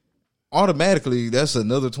 automatically that's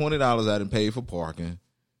another $20 I didn't pay for parking.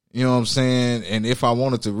 You know what I'm saying? And if I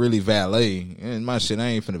wanted to really valet, and my shit, I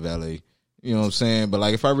ain't finna valet. You know what I'm saying? But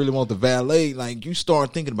like, if I really want the valet, like, you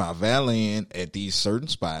start thinking about valeting at these certain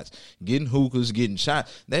spots, getting hookahs, getting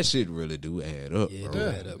shot. That shit really do add up, bro.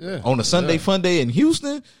 Add up. Yeah. On a Sunday Fun Day in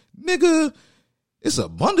Houston, nigga, it's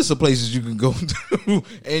abundance of places you can go to,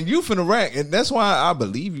 and you finna rack. And that's why I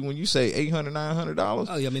believe you when you say $800, $900.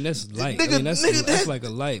 Oh yeah, I mean that's light. Nigga, I mean, that's like a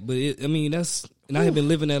light, but I mean that's, and I have been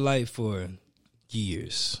living that life for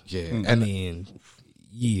years. Yeah, I mean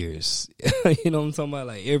years. You know what I'm talking about?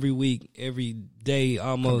 Like every week, every day,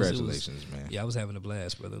 almost. Congratulations, man. Yeah, I was having a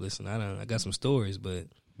blast, brother. Listen, I got some stories, but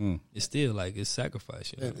it's still like it's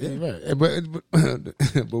sacrifice. You know? Yeah,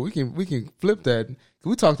 right. But we can flip that.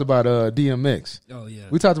 We talked about DMX. Oh yeah,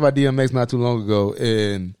 we talked about DMX not too long ago,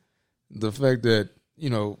 and the fact that, you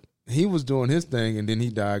know, he was doing his thing, and then he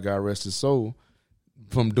died. God rest his soul,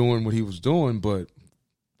 from doing what he was doing. But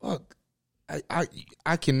fuck,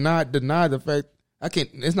 I cannot deny the fact.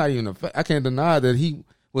 It's not even a fact. I can't deny that he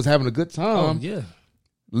was having a good time. Oh yeah,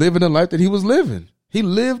 living the life that he was living. He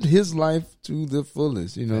lived his life to the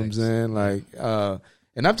fullest. You know what I'm saying? Like,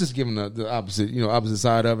 and I'm just giving the opposite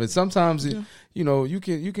side of it. Sometimes, you know, you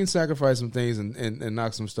can sacrifice some things and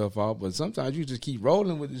knock some stuff out, but sometimes you just keep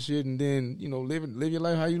rolling with the shit and then, you know, live your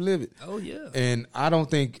life how you live it. Oh yeah. And I don't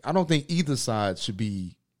think either side should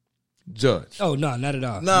be judged. Oh no, not at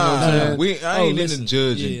all. No, I ain't into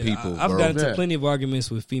judging people. I've bro. gotten into plenty of arguments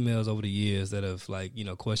with females over the years that have, like, you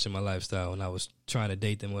know, questioned my lifestyle when I was trying to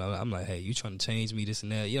date them. I'm like, hey, you trying to change me, this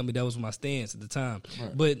and that. Yeah, I mean, that was my stance at the time.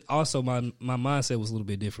 Right. But also my mindset was a little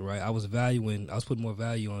bit different, right? I was putting more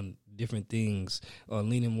value on different things,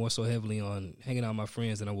 leaning more so heavily on hanging out with my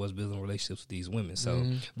friends than I was building relationships with these women. So,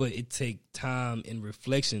 but it take time and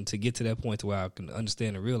reflection to get to that point to where I can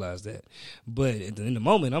understand and realize that. But in the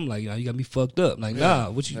moment, I'm like, you got me fucked up. Like, nah,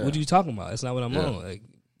 what you talking about? That's not what I'm on. Like,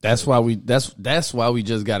 that's why we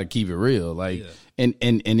just got to keep it real. Like, and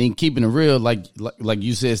in keeping it real, like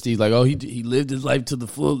you said, Steve, like, oh, he lived his life to the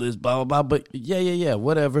fullest, blah, blah, blah. But yeah,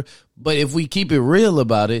 whatever. But if we keep it real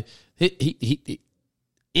about it, he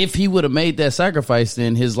if he would have made that sacrifice,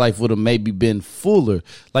 then his life would have maybe been fuller.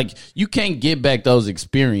 Like, you can't get back those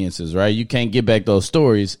experiences, right? You can't get back those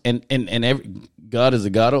stories. And God is a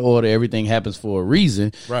God of order. Everything happens for a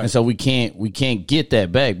reason. Right. And so we can't get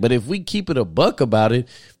that back. But if we keep it a buck about it,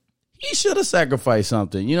 he should have sacrificed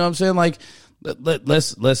something. You know what I'm saying? Like,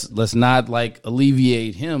 let's not, like,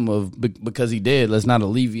 alleviate him because he did. Let's not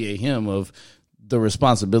alleviate him of the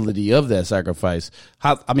responsibility of that sacrifice.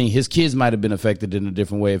 His kids might have been affected in a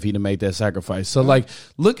different way if he'd have made that sacrifice. So, like,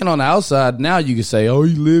 looking on the outside, now you can say, oh,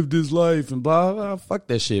 he lived his life and blah, blah, fuck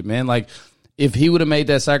that shit, man. Like, if he would have made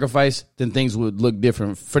that sacrifice, then things would look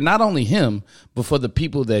different for not only him, but for the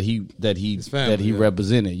people that he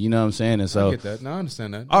represented. You know what I'm saying? And so, I get that. No, I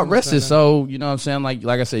understand that. Rest is so, you know what I'm saying?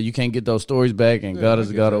 Like I said, you can't get those stories back, and God is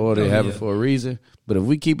a God of order. Have it for a reason. But if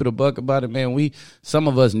we keep it a buck about it, man, some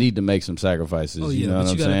of us need to make some sacrifices. Oh, yeah, you know what I'm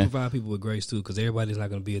saying? You got to provide people with grace too, because everybody's not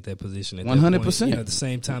going to be at that position at 100%. At the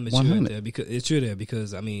same time that you're there, you're there.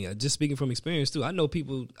 Because I mean, just speaking from experience too, I know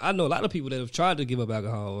a lot of people that have tried to give up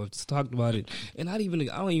alcohol or talked about it, and I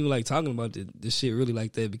don't even like talking about this shit really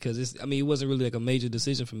like that, because it wasn't really like a major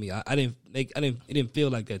decision for me. It didn't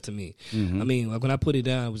feel like that to me. Mm-hmm. I mean, like when I put it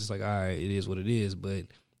down, it was just like, all right, it is what it is. But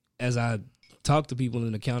as I talk to people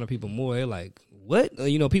and encounter people more, they're like, what?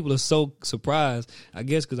 You know, people are so surprised, I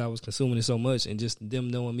guess, because I was consuming it so much, and just them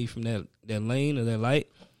knowing me from that lane or that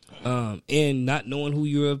light, and not knowing who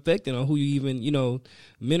you're affecting or who you even, you know,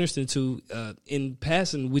 ministering to in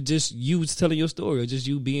passing with just you telling your story or just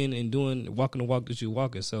you being and walking the walk that you're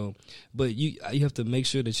walking. So, but you have to make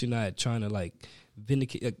sure that you're not trying to, like,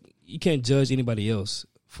 vindicate. You can't judge anybody else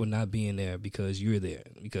for not being there because you're there,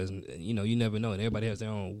 because, you know, you never know, and everybody has their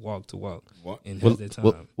own walk to walk and has their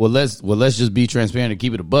time. Well, let's just be transparent and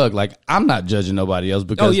keep it a bug. Like, I'm not judging nobody else,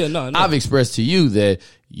 because no. I've expressed to you that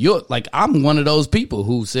I'm one of those people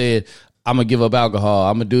who said, I'm gonna give up alcohol.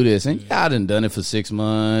 I'm gonna do this, and I done it for 6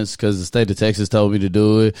 months because the state of Texas told me to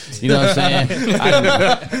do it. You know what I'm saying?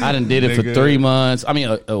 I done did it for 3 months. I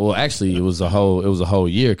mean, well, actually, it was a whole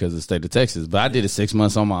year because of the state of Texas. But I did it 6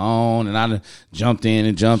 months on my own, and I done jumped in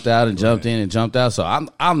and jumped out and jumped in and jumped out. So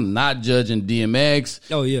I'm not judging DMX.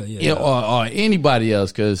 Oh yeah. Or anybody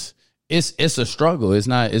else because it's a struggle. It's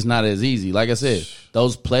not as easy. Like I said,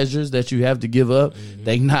 those pleasures that you have to give up,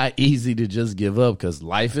 they not easy to just give up because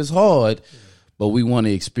life is hard, but we want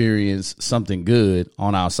to experience something good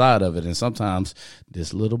on our side of it. And sometimes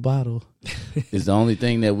this little bottle is the only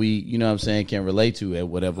thing that we, you know what I'm saying, can relate to at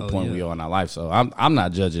whatever point we are in our life. So I'm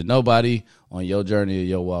not judging nobody on your journey or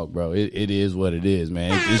your walk, bro. It is what it is,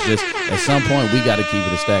 man. It's just at some point we got to keep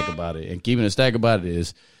it a stack about it. And keeping a stack about it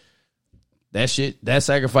is that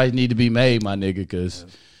sacrifice need to be made, my nigga, because...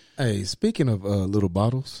 Hey, speaking of little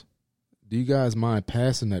bottles, do you guys mind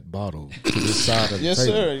passing that bottle to this side of the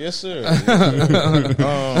table? Yes, sir.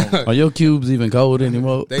 Are your cubes even cold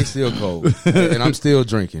anymore? They still cold, and I'm still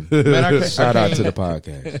drinking. Man, Shout out to the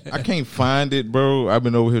podcast. I can't find it, bro. I've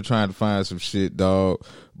been over here trying to find some shit, dog.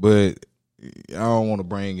 But I don't want to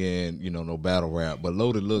bring in, no battle rap. But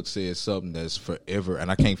Loaded Look said something that's forever, and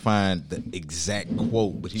I can't find the exact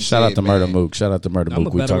quote. But he Shout out to Murder Mook. Shout out to Murder I'm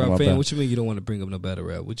Mook. a battle rap fan. What you mean you don't want to bring up no battle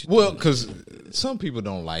rap? Well, because some people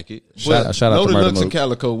don't like it. Shout out to Loaded Murder Looks and Mook.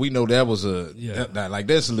 Calico, we know that was Yeah.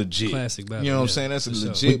 that's legit. Classic battle, You know what I'm yeah, saying? That's for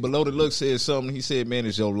legit. sure. But Loaded Look said something. He said, man,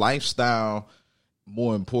 is your lifestyle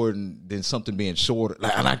more important than something being shorter?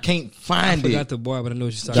 And I can't find I forgot it. the bar, but I know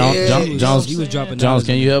what you're talking about. Jones, He was dropping Jones, knowledge.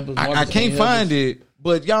 can you help us? I can't find it,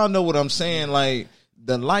 but y'all know what I'm saying. Like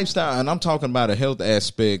the lifestyle, and I'm talking about a health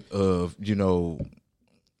aspect of,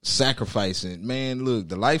 sacrificing. Man, look,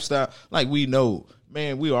 the lifestyle, like we know,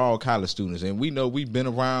 man, we are all college students, and we know we've been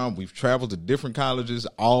around, we've traveled to different colleges,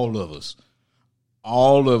 all of us,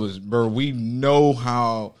 bro. We know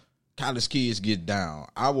how college kids get down.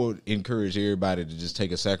 I would encourage everybody to just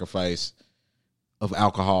take a sacrifice of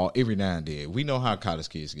alcohol every now and then. We know how college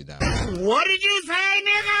kids get down. What did you say,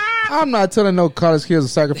 nigga? I'm not telling no college kids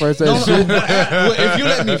to sacrifice that shit. Well, if you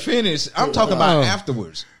let me finish, I'm talking about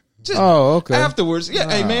afterwards. Just okay. Afterwards, yeah.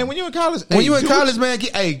 Hey, man, when you in college, When you in college, man,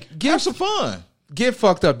 get have some fun. Get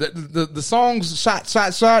fucked up. The songs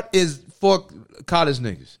shot is for college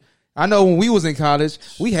niggas. I know when we was in college,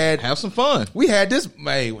 we had Have some fun. We had this.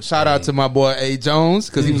 Hey, shout out to my boy A. Jones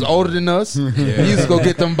because he was older than us. He used to go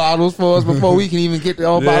get them bottles for us before we can even get the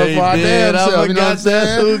old bottles for our damn self. You know what I'm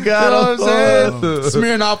saying? Who got you know what I'm saying?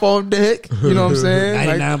 Smearing off on dick. You know what I'm saying?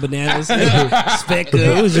 99 bananas. Spec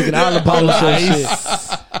we was drinking all the bottles of shit.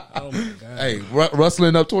 Oh my God. Hey,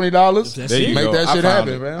 rustling up $20. That's There you it. Make go. that I shit found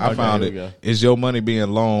happen, it. man. I found here we it. go. Is your money being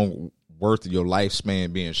long worth your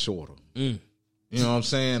lifespan being shorter? You know what I'm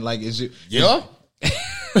saying? Like, is it? Yeah.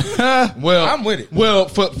 Well, I'm with it. Well,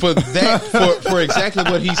 for that, for exactly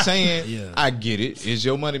what he's saying, Yeah. I get it. Is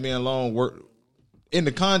your money being long worth? In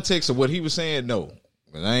the context of what he was saying, no.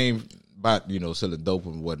 I ain't about selling dope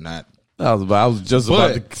and whatnot. I was just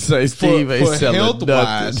But about to say Steve ain't for selling health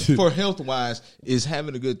wise, nothing. for health wise, is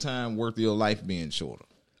having a good time worth your life being shorter?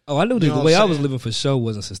 Oh, I knew You know the what way I'm I was saying? living for sure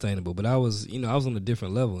wasn't sustainable, but I was on a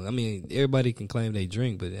different level. I mean, everybody can claim they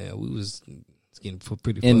drink, but we was getting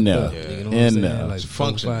pretty In fucked there. up. Yeah. You know what In I'm saying? there. Like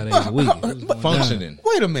Functioning. 4 5 days a week. It was going Functioning.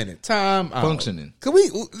 Wait a minute. Time out. Functioning. Cause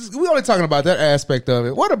we only talking about that aspect of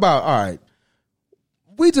it. What about, all right,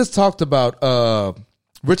 we just talked about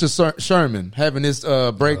Richard Sherman having this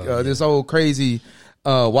this old crazy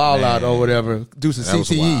wild out or whatever due to That was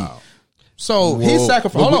CTE. wild. So he Whoa.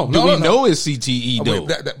 sacrificed. Hold on, Do no, we no, no. know it's CTE Oh, though?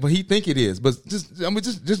 wait, but he think it is. But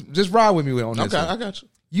just ride with me on this. Okay, one. I got you.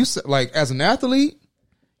 You like as an athlete,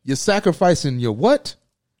 you're sacrificing your what?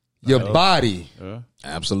 Your body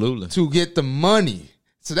Absolutely. to get the money.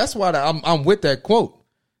 So that's why I'm with that quote.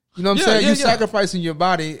 You know what I'm saying? You're sacrificing your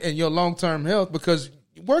body and your long-term health because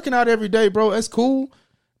working out every day, bro, that's cool.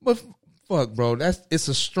 But fuck, bro, it's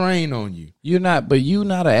a strain on you. You're not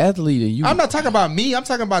an athlete, and you. I'm not talking about me. I'm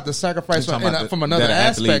talking about the sacrifice You're talking about from another that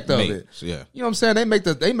athlete aspect of it. makes, yeah. You know what I'm saying? They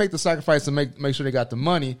make the sacrifice to make sure they got the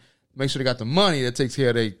money. Make sure they got the money that takes care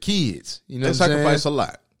of their kids. You know They what I'm saying? sacrifice a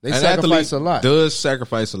lot. They An sacrifice athlete a lot. Does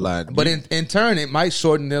sacrifice a lot, But in turn, it might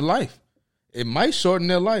shorten their life. It might shorten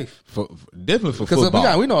their life. definitely for Because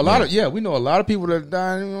football. we know a lot of we know a lot of people that are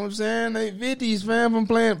dying. You know what I'm saying? They 50s, fam, from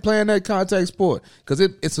playing that contact sport because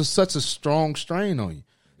it's such a strong strain on you.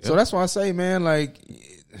 So that's why I say, man, like,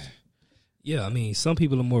 Yeah, I mean, some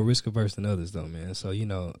people are more risk averse than others, though, man. So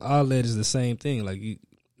all that is the same thing. Like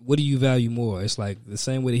what do you value more? It's like the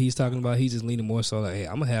same way that he's talking about. He's just leaning more so like, hey,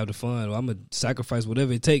 I'm gonna have the fun, or I'm gonna sacrifice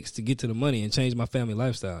whatever it takes to get to the money and change my family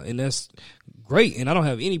lifestyle, and that's great. And I don't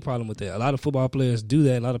have any problem with that. A lot of football players do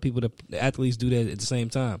that. A lot of people, the athletes, do that at the same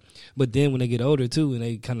time. But then when they get older too, and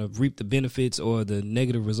they kind of reap the benefits or the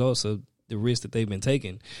negative results of the risk that they've been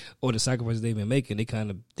taking or the sacrifices they've been making, they kind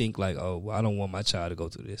of think like, oh, well, I don't want my child to go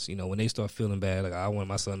through this. You know, when they start feeling bad, like I want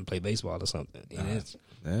my son to play baseball or something.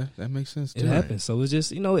 And that makes sense too. It happens. So it's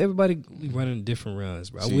just, everybody we running different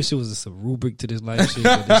runs, bro. I wish it was just a rubric to this life shit.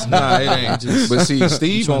 But it's not. It ain't. But see,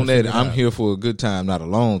 Steve on that, I'm here for a good time, not a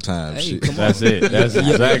long time. Hey, shit. come on. That's it. That's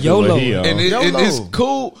exactly YOLO. what he on. And YOLO. it's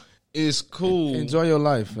cool. It's cool. Enjoy your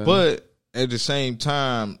life, man. But at the same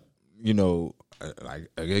time, like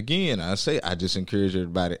again, I just encourage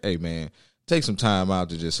everybody, hey man, take some time out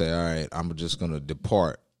to just say, all right, I'm just gonna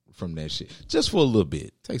depart from that shit just for a little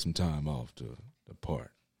bit. Take some time off to depart.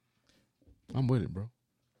 I'm with it, bro.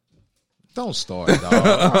 Don't start, dog.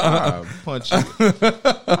 I'll punch you.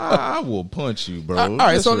 I will punch you, bro. All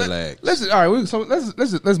right, just so relax.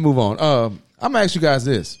 let's move on. I'm gonna ask you guys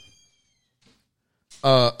this.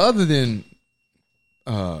 Other than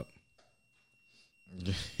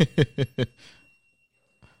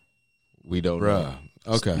we don't bruh. know.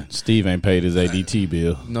 Okay. Steve ain't paid his ADT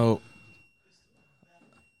bill. No.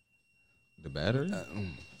 The battery?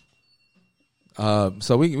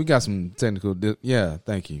 So we got some technical. Yeah,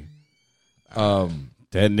 thank you.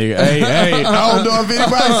 That nigga, hey, I don't know if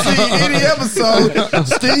anybody seen any episode.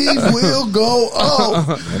 Steve will go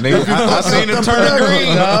off. And I seen him turn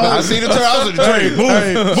green. I seen him turn. I was like,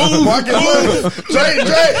 move. Marcus, move. Trey.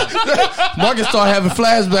 Marcus started having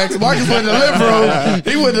flashbacks. Marcus went to the living room.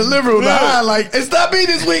 He went to the living room. Like, it's not me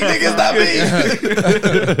this week, nigga. It's not me.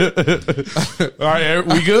 All right,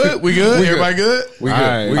 we good? Everybody good? We good. All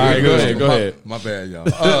right, We all right, good. go ahead. My bad, y'all.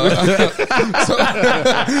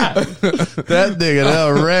 that nigga,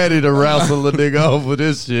 they're ready to wrestle the nigga over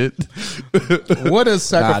this shit. What does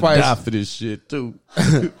sacrifice? I die for this shit too.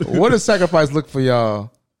 What does sacrifice look for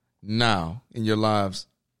y'all now in your lives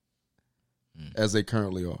as they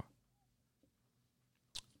currently are?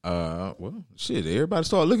 Well, shit. Everybody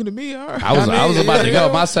started looking at me. All right. I was about to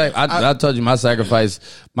go. I told you my sacrifice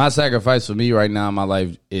for me right now in my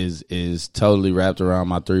life is totally wrapped around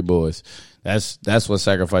my 3 boys. That's what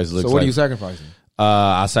sacrifice looks like. So what are you sacrificing?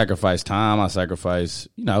 I sacrifice time. I sacrifice,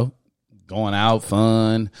 going out,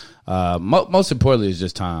 fun. Most importantly, is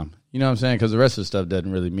just time. You know what I'm saying? Because the rest of the stuff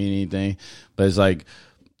doesn't really mean anything. But it's like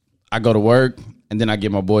I go to work and then I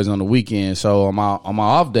get my boys on the weekend. So on my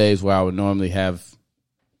off days where I would normally have,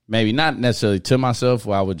 maybe not necessarily to myself,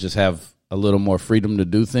 where I would just have a little more freedom to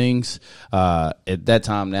do things. At that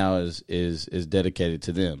time now is dedicated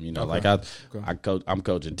to them. Like I'm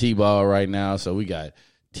coaching T-ball right now, so we got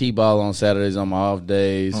T-ball on Saturdays on my off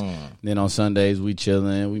days. Then on Sundays we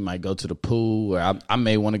chilling. We might go to the pool, or I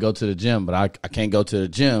may want to go to the gym, but I can't go to the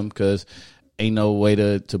gym because ain't no way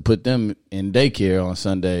to put them in daycare on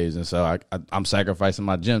Sundays, and so I'm sacrificing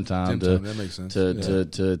my gym time that makes sense.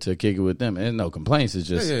 to kick it with them. And no complaints. It's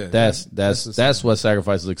just that's what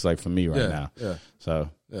sacrifice looks like for me right now. Yeah. So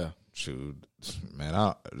Shoot,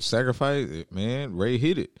 man, sacrifice, man. Ray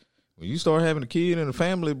hit it. When you start having a kid and a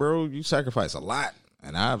family, bro, you sacrifice a lot.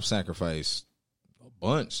 And I've sacrificed a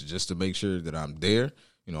bunch just to make sure that I'm there.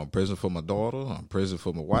 I'm present for my daughter. I'm present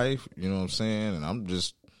for my wife. You know what I'm saying? And I'm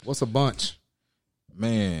just... What's a bunch?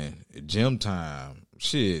 Man, gym time.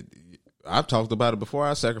 Shit. I've talked about it before.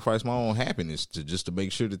 I sacrifice my own happiness to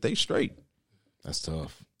make sure that they straight. That's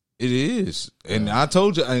tough. It is. And I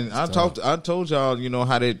told you, and I told y'all,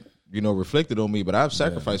 how that, reflected on me, but I've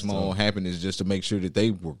sacrificed my own happiness just to make sure that they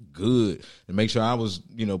were good, to make sure I was,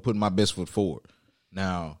 putting my best foot forward.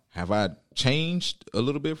 Now, have I changed a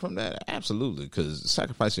little bit from that? Absolutely, because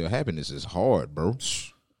sacrificing your happiness is hard, bro.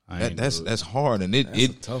 That's hard, and that's a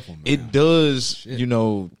tough one, man. It does,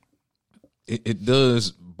 it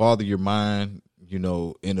does bother your mind, in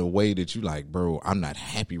a way that you like, bro, I'm not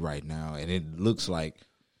happy right now, and it looks like,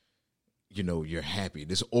 you're happy.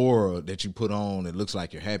 This aura that you put on, it looks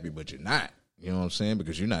like you're happy, but you're not. You know what I'm saying?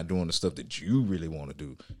 Because you're not doing the stuff that you really want to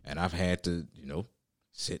do, and I've had to,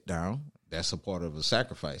 sit down. That's a part of a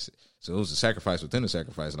sacrifice. So it was a sacrifice within a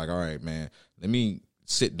sacrifice. Like, all right, man, let me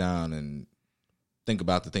sit down and think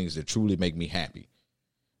about the things that truly make me happy.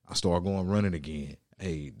 I start going running again.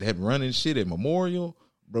 Hey, that running shit at Memorial,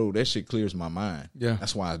 bro, that shit clears my mind. Yeah.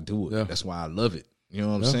 That's why I do it. Yeah. That's why I love it. You know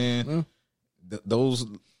what I'm saying? Yeah. Those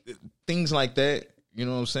things like that, you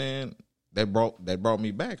know what I'm saying? That brought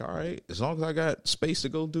me back. All right. As long as I got space to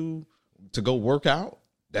go work out,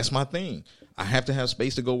 that's my thing. I have to have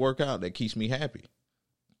space to go work out. That keeps me happy.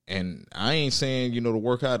 And I ain't saying, to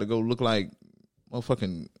work out to go look like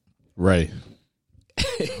motherfucking Ray.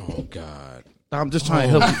 Oh God. I'm just trying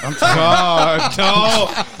to help you. I'm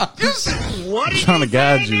trying to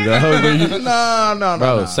guide you, dog. No.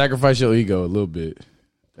 Bro, sacrifice your ego a little bit.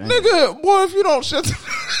 Nigga, boy, if you don't shut the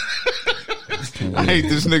I hate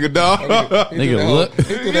this nigga, dog. Nigga, look.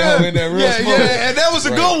 Yeah, and that was a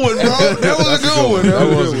good one, bro. That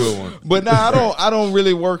was a good one. But nah, I don't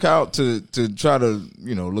really work out to try to,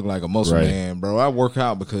 look like a muscle man, bro. I work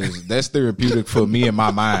out because that's therapeutic for me and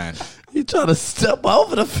my mind. You trying to step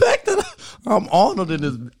over the fact that I'm Arnold in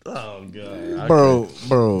this. Oh God,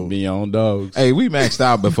 bro. Beyond dogs. Hey, we maxed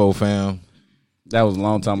out before, fam. That was a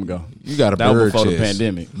long time ago. You got a that bird was before chest. the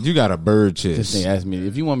pandemic. You got a bird chest. This thing asked me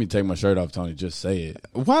if you want me to take my shirt off, Tony. Just say it.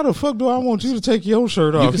 Why the fuck do I want you to take your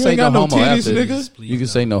shirt off? You can say ain't no got no homo titties, after. nigga. You can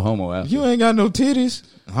say no homo after. You ain't got no titties.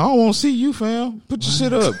 I don't want to see you, fam. Put your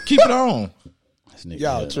shit up. Keep it on. This nigga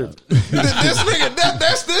Y'all tripping. This nigga,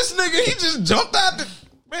 that's this nigga. He just jumped out the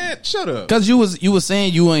man. Shut up. Because you was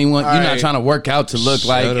saying you ain't want, you're not right. trying to work out to look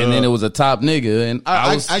like, Shut and then up. it was a top nigga, and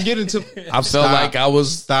I get into. I felt like I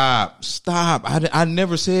was. Stop. I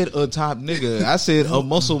never said a top nigga. I said a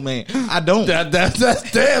muscle man. I don't.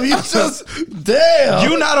 That's damn. You just damn.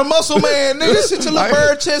 You not a muscle man, nigga. Sit your little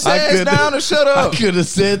bird chest ass down and shut up. I could have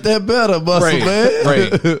said that better, muscle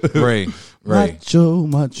man. Ray. Macho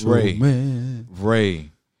Ray. man.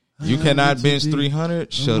 Ray. You cannot bench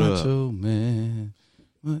 300. Shut up. Macho man.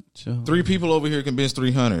 Macho. 3 people over here can bench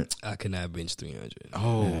 300. I cannot bench 300.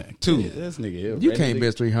 Oh, 2. This nigga here. You can't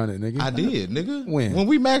bench 300, nigga. I did, nigga. When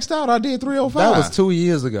we maxed out, I did 305. That was 2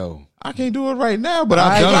 years ago. I can't do it right now, but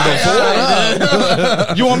I've done it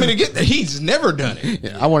before. You want me to get there? He's never done it.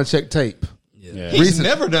 Yeah, I want to check tape. Yeah. He's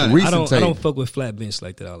never done it. I don't fuck with flat bench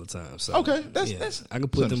like that all the time. So okay, that's I can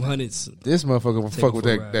put them hundreds. This motherfucker will fuck with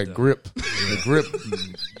that grip, the grip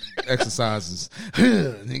exercises.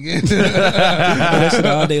 That shit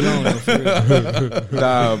all day long. Though, for real.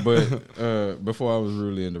 Nah, but before I was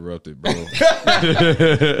rudely interrupted, bro.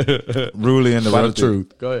 Rudely interrupted. By the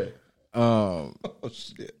truth. Go ahead.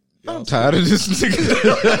 Shit. I'm tired of this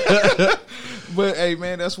nigga. But hey,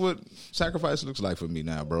 man, that's what sacrifice looks like for me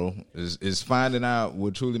now, bro. Is finding out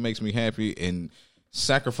what truly makes me happy and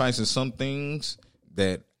sacrificing some things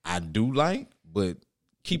that I do like, but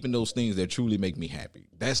keeping those things that truly make me happy.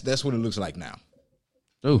 That's what it looks like now.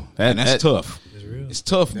 Ooh, that's tough. It's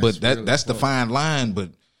tough, but really that's the fine line.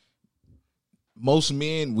 But most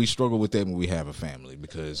men, we struggle with that when we have a family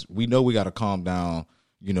because we know we got to calm down.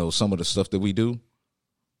 Some of the stuff that we do.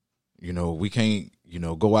 We can't.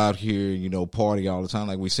 Go out here, party all the time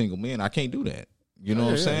like we single men. I can't do that. You know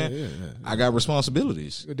what I'm saying? Yeah. I got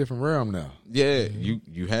responsibilities. A different realm now. Yeah,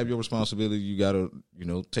 you have your responsibility. You gotta,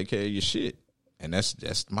 take care of your shit, and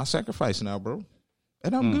that's my sacrifice now, bro.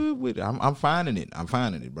 And I'm good with it. I'm finding it. I'm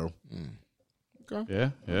finding it, bro.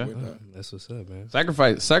 Yeah. That's what's up, man.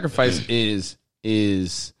 Sacrifice is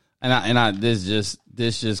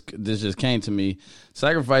this just came to me.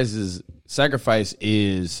 Sacrifice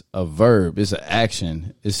is a verb. It's an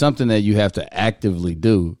action. It's something that you have to actively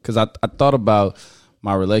do. Because I thought about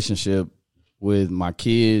my relationship with my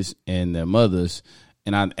kids and their mothers,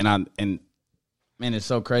 and man, it's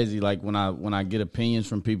so crazy. Like when I get opinions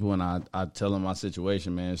from people and I tell them my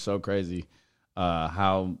situation, man, it's so crazy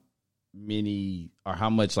how many or how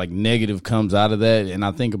much like negative comes out of that. And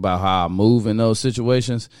I think about how I move in those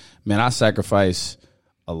situations. Man, I sacrifice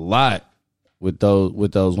a lot with those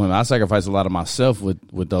women. I sacrifice a lot of myself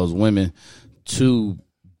with those women to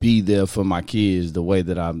be there for my kids the way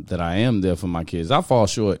that I am there for my kids. I fall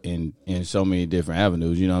short in so many different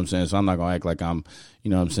avenues, you know what I'm saying? So I'm not gonna act like I'm,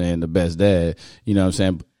 the best dad, you know what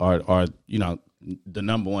I'm saying, or the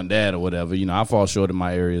number one dad or whatever. I fall short in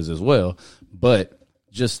my areas as well. But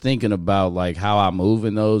just thinking about like how I move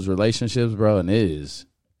in those relationships, bro, and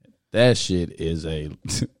that shit is a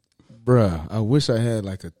Bruh, I wish I had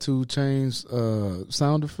like a 2 Chainz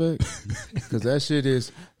sound effect because that shit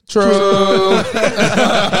is true.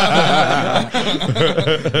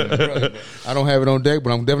 I don't have it on deck,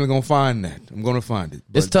 but I'm definitely gonna find that. I'm gonna find it.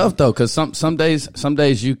 It's tough though, because some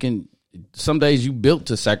days you built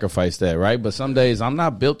to sacrifice that, right? But some days I'm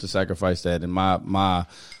not built to sacrifice that, and my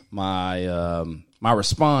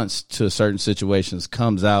response to certain situations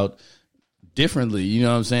comes out differently, you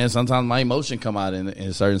know what I'm saying? Sometimes my emotion come out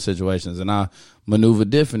in certain situations, and I maneuver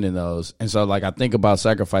different in those. And so, like, I think about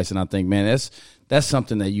sacrifice, and I think, man, that's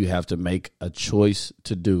something that you have to make a choice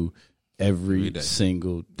to do every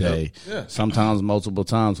single day. Yep. Yeah. Sometimes multiple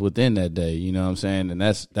times within that day, you know what I'm saying? And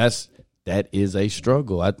that is a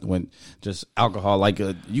struggle. When just alcohol, like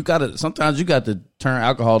sometimes you got to turn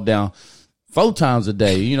alcohol down 4 times a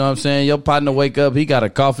day. You know what I'm saying? Your partner wake up, he got a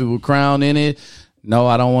coffee with Crown in it. No,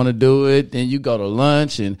 I don't want to do it. Then you go to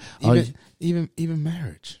lunch and even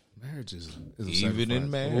marriage. Marriage is a Even sacrifice.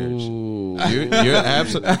 in marriage, you're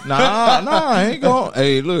absolutely nah. I ain't going.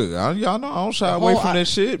 Hey, look, y'all know I don't shy away from that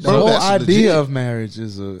shit, The bro. whole That's idea legit. of marriage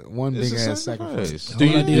is one It's big a ass sacrifice. The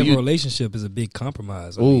whole idea of you- a relationship is a big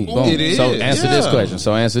compromise. I Ooh, mean, boom. It So is, answer this yeah. question.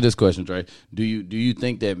 So answer this question, Dre. Do you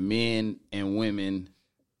think that men and women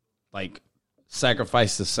like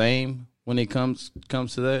sacrifice the same when it comes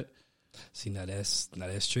to that? see, now that's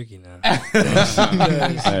tricky now. Hey,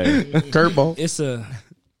 Curveball. It's a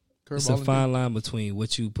Curveball fine line between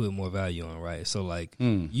what you put more value on, right? So like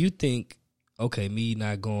you think, okay, me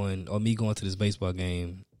not going or me going to this baseball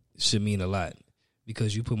game should mean a lot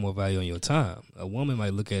because you put more value on your time. A woman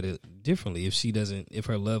might look at it differently if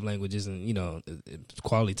her love language isn't,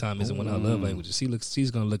 quality time isn't one of her love languages.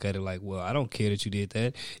 She's gonna look at it like, well, I don't care that you did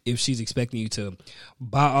that. If she's expecting you to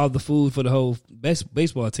buy all the food for the whole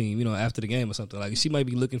baseball team, after the game or something, like she might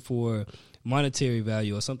be looking for monetary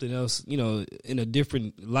value or something else, in a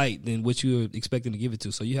different light than what you're expecting to give it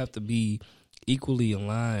to. So you have to be equally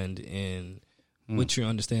aligned in what you're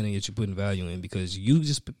understanding that you're putting value in, because you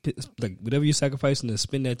just like whatever you're sacrificing to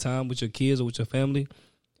spend that time with your kids or with your family,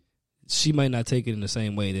 she might not take it in the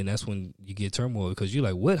same way. Then that's when you get turmoil because you're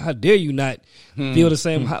like, what? How dare you not feel the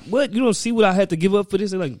same? What? You don't see what I had to give up for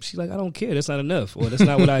this? And she's like, I don't care. That's not enough, or that's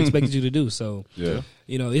not what I expected you to do. So Yeah.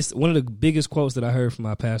 it's one of the biggest quotes that I heard from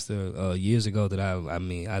my pastor years ago that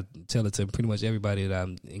I tell it to pretty much everybody that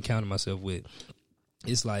I encounter myself with.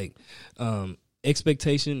 It's like,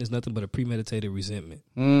 expectation is nothing but a premeditated resentment.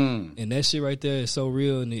 And that shit right there is so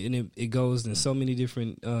real, and it goes in so many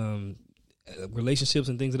different relationships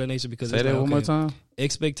and things of that nature. Because say that one more time.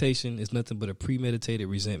 Expectation is nothing but a premeditated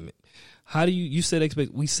resentment. How do you set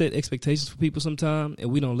we set expectations for people sometime and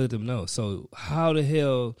we don't let them know. So how the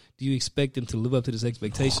hell do you expect them to live up to this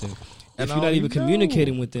expectation if you're not even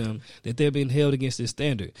communicating with them that they're being held against this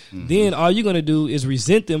standard? Then all you're gonna do is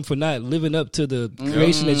resent them for not living up to the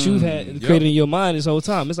creation that you've had created in your mind this whole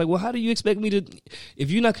time. It's like, well, how do you expect me to,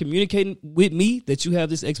 if you're not communicating with me that you have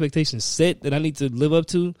this expectation set that I need to live up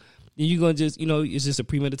to, then you're gonna just, it's just a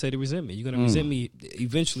premeditated resentment. You're gonna resent me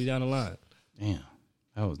eventually down the line. Damn.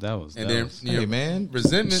 That was. And then Hey man,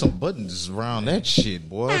 resentment. Some buttons around that shit,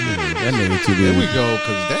 boy. that nigga too There big. we go,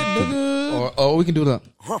 cause that nigga. Or we can do the.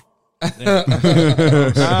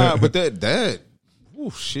 Nah, but that.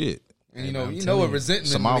 Ooh, shit. And you know what resentment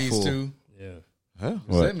It's a leads mouthful. to? Yeah. Huh?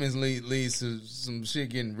 Resentment leads to some shit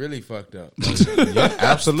getting really fucked up.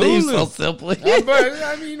 Absolutely. So simply.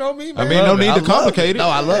 I mean, you know me, man. I mean, no need to complicate it. No,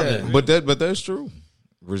 I love it. But that's true.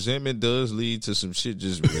 Resentment does lead to some shit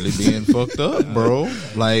just really being fucked up, bro.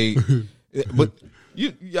 Like, but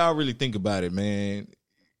y'all really think about it, man.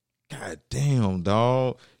 God damn,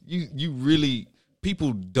 dog. You really,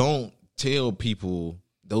 people don't tell people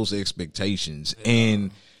those expectations,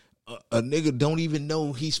 and a nigga don't even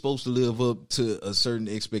know he's supposed to live up to a certain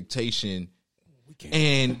expectation,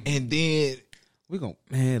 and then We gon'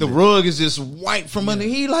 man. the rug is just wiped from under.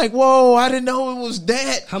 He like, whoa, I didn't know it was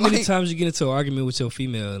that. How many Like, times you get into an argument with your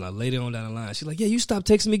female, and like later on down the line, she's like, "Yeah, you stopped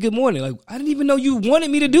texting me good morning." Like, I didn't even know you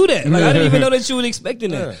wanted me to do that. Like, I didn't even know that you were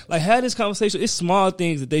expecting that. Like, have this conversation. It's small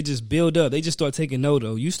things that they just build up. They just start taking note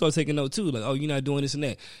of. You start taking note too. Like, oh, you're not doing this and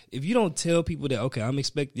that. If you don't tell people that, okay,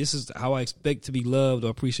 this is how I expect to be loved or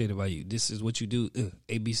appreciated by you. This is what you do.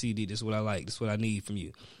 A, B, C, D. This is what I like. This is what I need from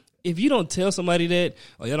you. If you don't tell somebody that,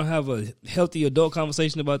 or y'all don't have a healthy adult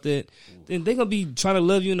conversation about that, then they're going to be trying to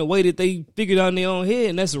love you in a way that they figured out in their own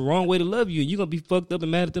head, and that's the wrong way to love you. And you're going to be fucked up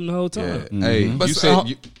and mad at them the whole time. Hey, But you so-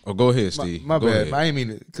 said. Go ahead, Steve. My Go bad. ahead. I ain't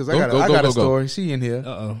mean it because I Go, got go, a go. story. She in here.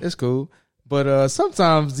 Uh-oh. It's cool. But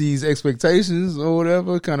sometimes these expectations or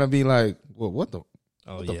whatever kind of be like, well, what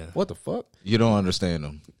the fuck? You don't understand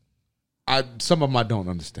them Some of them I don't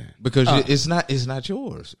understand. because it's not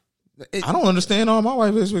yours. I don't understand all my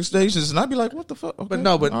wife's expectations, and I'd be like, "What the fuck?" Okay. But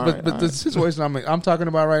no, but All but right, but all the right. situation I'm talking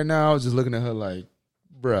about right now, I was just looking at her like,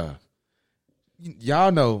 bruh,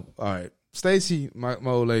 y'all know. All right, Stacy, my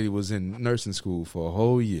old lady, was in nursing school for a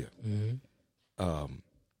whole year.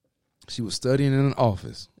 She was studying in the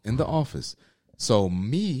office. So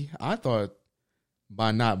I thought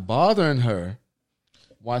by not bothering her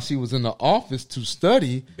while she was in the office to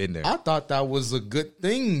study, Been there. I thought that was a good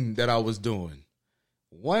thing that I was doing.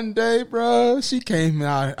 One day, bro, she came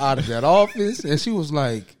out of that office and she was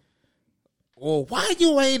like, well, why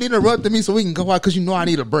you ain't interrupting me so we can go out? Because you know I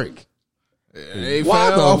need a break. Hey, Why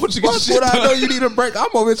fam, the I fuck want you to get would shit I done. know you need a break? I'm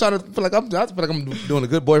over here trying to feel like I'm doing a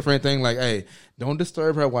good boyfriend thing. Like, hey, don't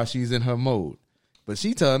disturb her while she's in her mode. But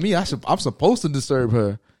she telling me I'm supposed to disturb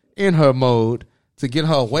her in her mode to get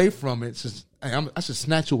her away from it. It's just, hey, I should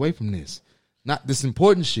snatch you away from this, not this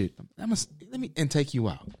important shit. Let me take you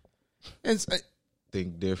out. And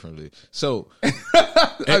think differently. So,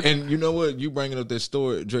 and you know what? You bringing up this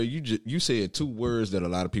story, Dre. You said two words that a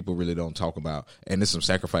lot of people really don't talk about, and there's some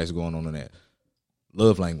sacrifice going on in that.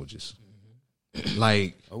 Love languages.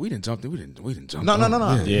 Like, we didn't jump. We didn't jump. No.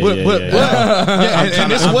 Yeah. And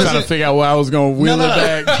this I'm wasn't trying to figure out where I was going to wheel it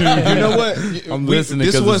back. You know what? I'm listening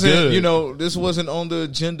This because it's wasn't, good. you know, this wasn't on the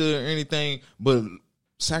agenda or anything, but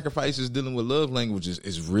sacrifices dealing with love languages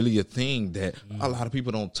is really a thing that a lot of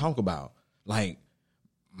people don't talk about. Like,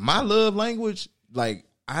 my love language, like,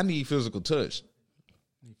 I need physical touch.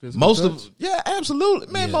 Absolutely.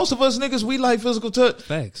 Man, most of us niggas, we like physical touch.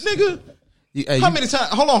 Facts. Nigga, how many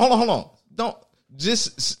times? Hold on. Don't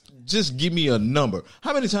just give me a number.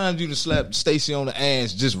 How many times you done slapped Stacey on the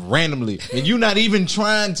ass just randomly, and you're not even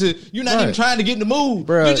trying to? You're not even trying to get in the mood.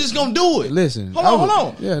 Bruh, you just gonna do it. Listen, hold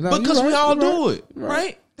on. Yeah, no, because we all do it, right.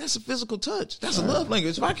 right? That's a physical touch. That's a love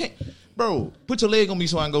language. If I can't, bro, put your leg on me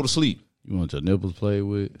so I can go to sleep. You want your nipples played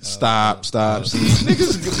with? Stop. See,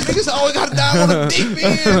 niggas always got to die on the deep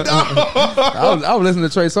end, dog. I was listening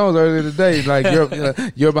to Trey Songz earlier today.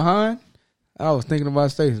 Like, you're behind. I was thinking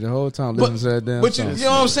about Stacey the whole time listening to that damn But song. you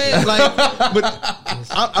know what I'm saying? Like, but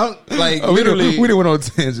I'm like, literally, we didn't went on a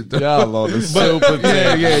tangent. Though. Y'all on the super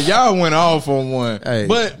yeah, y'all went off on one. Hey.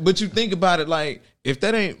 But you think about it, like, if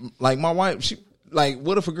that ain't like my wife, she like,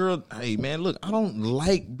 what if a girl? Hey, man, look, I don't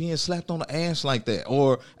like being slapped on the ass like that.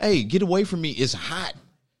 Or, hey, get away from me. It's hot.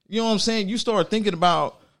 You know what I'm saying? You start thinking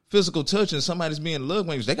about physical touch and somebody's being love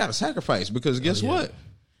language. They got to sacrifice because guess what?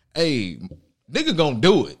 Hey, nigga gonna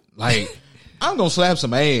do it. Like, I'm gonna slap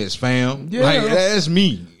some ass, fam. Yeah. Like, that's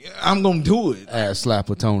me. I'm gonna do it. Ass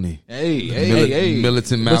slapper Tony. Hey.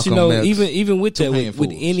 Militant Malcolm. But you know, X. even with that, with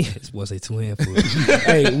handfuls. any, I say 2 handfuls.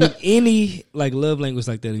 Hey, with any like love language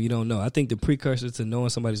like that, if you don't know, I think the precursor to knowing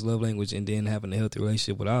somebody's love language and then having a healthy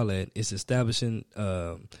relationship with all that is establishing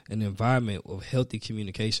an environment of healthy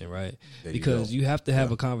communication, right? Because you have to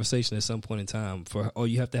have a conversation at some point in time or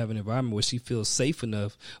you have to have an environment where she feels safe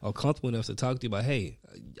enough or comfortable enough to talk to you about, hey,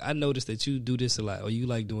 I noticed that you do this a lot, or you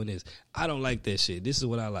like doing this. I don't like that shit. This is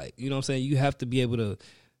what I like. You know what I'm saying? You have to be able to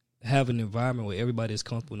have an environment where everybody is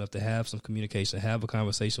comfortable enough to have some communication, have a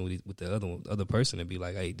conversation with the other person, and be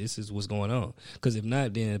like, hey, this is what's going on. Because if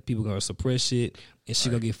not, then people gonna suppress shit, and she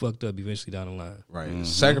gonna get fucked up eventually down the line. Right. Mm-hmm.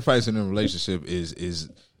 Sacrificing in a relationship is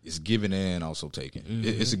giving and also taking.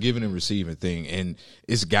 Mm-hmm. It's a giving and receiving thing, and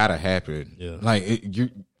it's gotta happen. Yeah. Like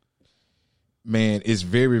man, it's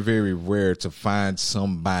very, very rare to find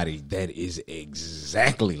somebody that is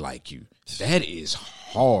exactly like you. That is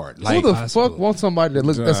hard. Like, who the fuck wants somebody that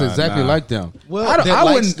looks that's exactly like them? Well, I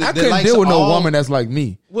couldn't deal with no woman that's like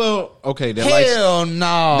me. Well, okay, No.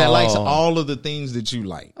 that likes all of the things that you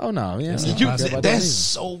like. Oh no, yeah, That's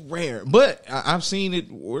so rare. But I've seen it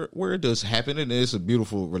where it does happen, and it's a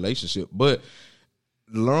beautiful relationship. But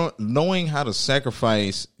knowing how to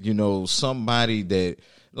sacrifice, you know, somebody that.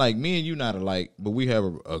 Like, me and you not alike, but we have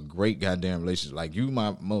a great goddamn relationship. Like, you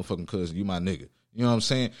my motherfucking cousin, you my nigga. You know what I'm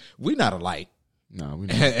saying? We not alike. No, we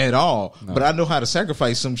not. At all. No. But I know how to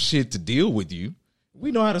sacrifice some shit to deal with you.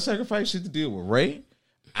 We know how to sacrifice shit to deal with Ray.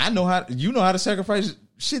 You know how to sacrifice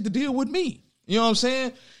shit to deal with me. You know what I'm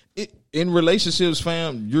saying? In relationships,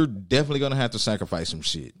 fam, you're definitely gonna have to sacrifice some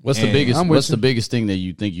shit. What's the biggest thing that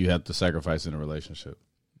you think you have to sacrifice in a relationship?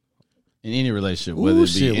 In any relationship, whether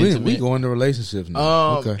it be intimate. We go into relationships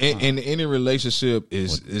now. Okay. In any relationship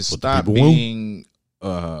is stop being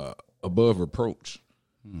above reproach.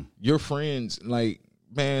 Your friends, like,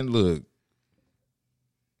 man, look,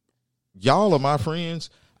 y'all are my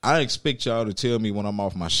friends. I expect y'all to tell me when I'm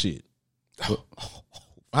off my shit.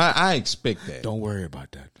 I expect that. Don't worry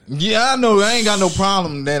about that. Yeah, I know. I ain't got no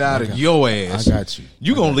problem that out of your ass. I got you.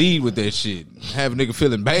 You gonna lead with that shit. Have a nigga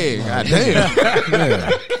feeling bad. Goddamn.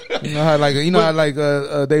 Yeah. You know how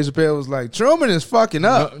Dave Chappelle was like, Truman is fucking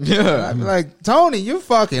up. Yeah. I'd be like, Tony, you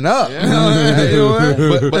fucking up.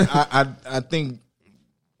 Yeah. but I think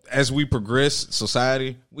as we progress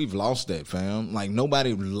society, we've lost that, fam. Like,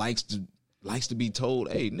 nobody likes to be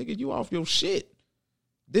told, hey, nigga, you off your shit.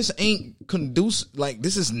 This ain't conducive. Like,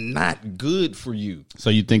 this is not good for you. So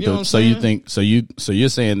you think you're saying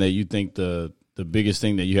that you think the biggest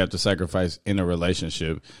thing that you have to sacrifice in a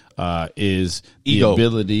relationship is ego. The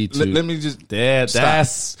ability to. Let me just.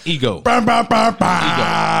 That's ego. Ego.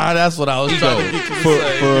 That's what I was trying to get you to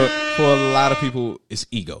say. For a lot of people, it's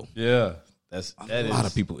ego. Yeah. A lot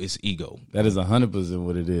of people, it's ego. That is 100%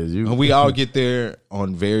 what it is. And we all get there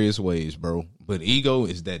on various ways, bro. But ego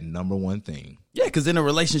is that number one thing. Yeah, because in a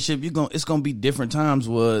relationship, it's gonna be different times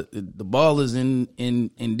where the ball is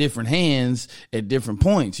in different hands at different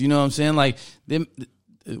points. You know what I'm saying? Like them.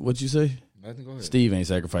 What you say? Nothing, go ahead. Steve ain't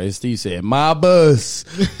sacrificed. Steve said, "My bus,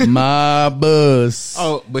 my bus."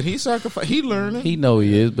 Oh, but he sacrificed. He learning. He know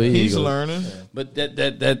he is, but He's learning. But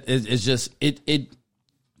that is just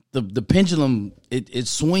the pendulum it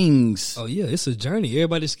swings. Oh yeah, it's a journey.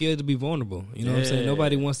 Everybody's scared to be vulnerable. You know what I'm saying?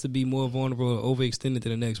 Nobody wants to be more vulnerable or overextended to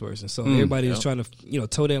the next person. So everybody is trying to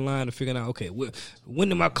toe that line to figure out, okay,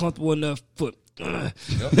 when am I comfortable enough for and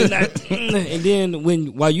then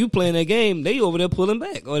while you playing that game, they over there pulling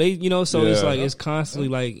back. Or they so it's like it's constantly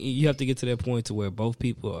like you have to get to that point to where both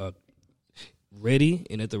people are ready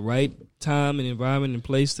and at the right time and environment and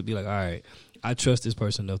place to be like, all right, I trust this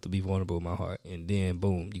person enough to be vulnerable with my heart, and then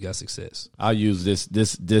boom, you got success. I'll use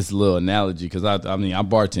this little analogy because I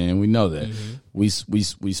bartend, and we know that we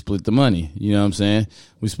split the money. You know what I'm saying?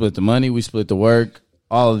 We split the money, we split the work,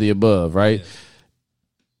 all of the above, right? Yeah.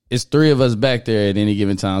 It's three of us back there at any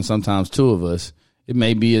given time. Sometimes two of us. It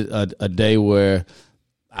may be a day where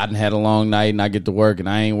I done had a long night and I get to work and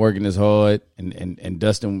I ain't working as hard, and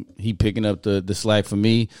Dustin he picking up the slack for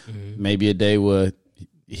me. Maybe a day where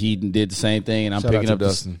he did the same thing, and I'm picking up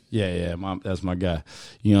Dustin. That's my guy.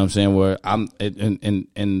 You know what I'm saying? Where I'm,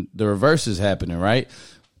 and the reverse is happening, right?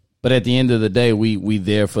 But at the end of the day, we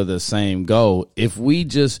there for the same goal. If we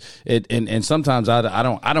just and sometimes I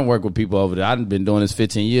don't work with people over there. I've been doing this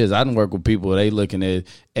 15 years. I don't work with people. They looking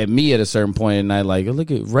at me at a certain point at night, like,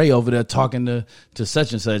 look at Ray over there talking to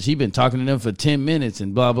such and such. He been talking to them for 10 minutes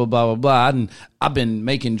and blah blah blah blah blah. I've been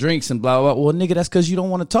making drinks and blah blah. Well, nigga, that's because you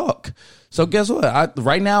don't want to talk. So guess what?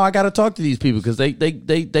 Right now I got to talk to these people because they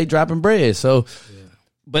dropping bread. So,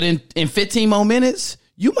 but in 15 more minutes,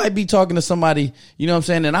 you might be talking to somebody, you know what I'm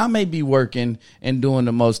saying? And I may be working and doing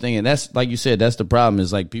the most thing. And that's, like you said, that's the problem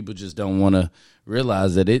is like people just don't want to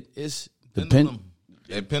realize that it's the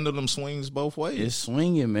pendulum swings both ways. It's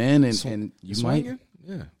swinging, man. And you swinging?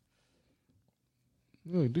 might. Yeah.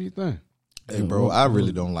 Look, do you think? Hey, bro, I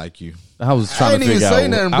really don't like you. I was trying to figure out.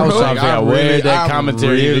 Nothing, I was trying to figure out where that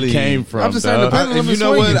commentary really came from. I'm just saying the pendulum you is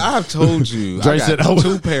know swinging. what? I've told you. Dre I said got I would,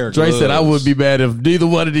 two pair of Dre gloves. said I would be mad if neither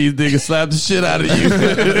one of these niggas slapped the shit out of you.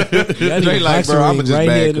 Dre like, bro, I'ma just right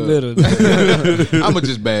here bag in the up. middle. I'ma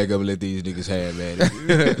just bag up and let these niggas have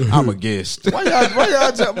at it. I'm a guest. Why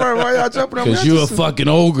y'all jumping on me? Because you a fucking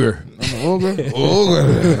ogre. I'm an ogre.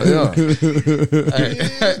 Yeah.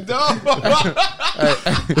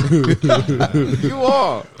 You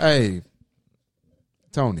are. Hey,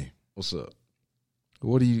 Tony, What's up?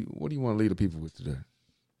 what do you want to leave the people with today?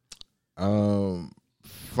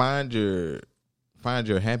 Find your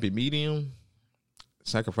happy medium.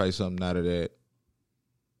 Sacrifice something out of that,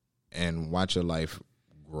 and watch your life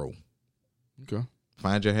grow. Okay.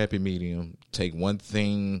 Find your happy medium. Take one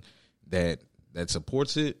thing that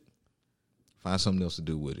supports it. Find something else to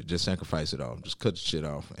do with it. Just sacrifice it all. Just cut the shit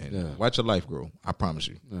off and watch your life grow. I promise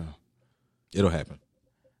you. Yeah. It'll happen.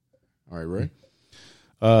 All right, Ray.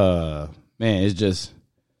 Man, it's just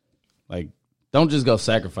like, don't just go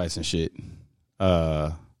sacrificing shit. You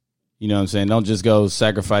know what I'm saying? Don't just go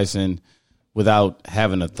sacrificing without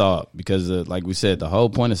having a thought, because like we said, the whole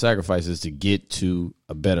point of sacrifice is to get to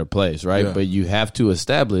a better place, right? Yeah. But you have to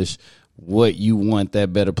establish what you want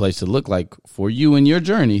that better place to look like for you in your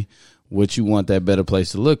journey, what you want that better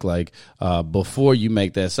place to look like before you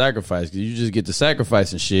make that sacrifice. Because you just get to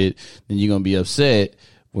sacrificing shit, then you're going to be upset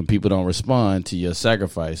when people don't respond to your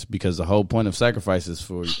sacrifice, because the whole point of sacrifice is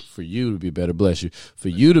for you to be better, bless you, for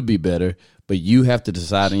you to be better, but you have to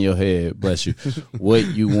decide in your head, bless you, what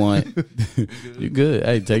you want. You're good.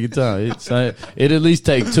 Hey, take your time. It at least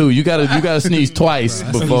take two. You gotta sneeze twice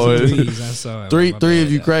before three of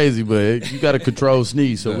you crazy, but you gotta control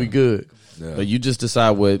sneeze, so we good. Yeah. But you just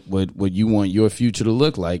decide what you want your future to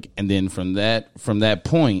look like, and then from that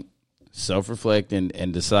point, self-reflect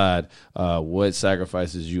and decide what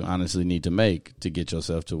sacrifices you honestly need to make to get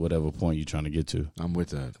yourself to whatever point you're trying to get to. I'm with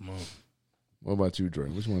that. Come on. What about you, Dre?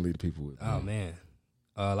 What you want to leave the people with? Oh, man.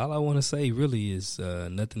 All I want to say really is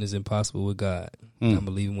nothing is impossible with God. I'm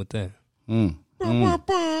believing with that.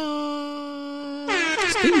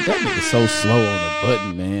 Steve, that nigga so slow on the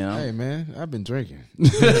button, man. Hey, man, I've been drinking.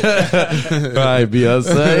 Right,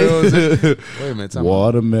 Beyonce. Wait a minute.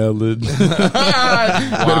 Watermelon.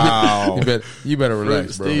 Wow. You better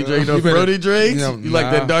relax, bro. Steve drinking those fruity drinks? You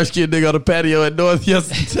like that dark-skinned nigga on the patio at North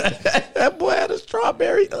yesterday? That boy had a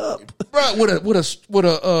strawberry up. Bro, with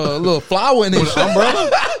a little flower in his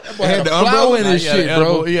umbrella. had the umbrella in his shit,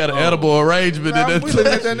 bro. He had an edible arrangement in We looking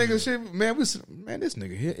at that. that nigga shit, man. This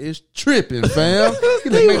nigga here is tripping, fam. He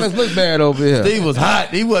just making us look bad over here. He was hot.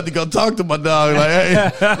 He wanted to go talk to my dog. Like,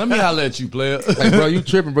 hey, let me holler at you, player. Like, bro, you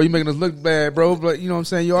tripping, bro. You making us look bad, bro. But you know what I'm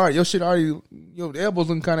saying? Your shit already, your elbows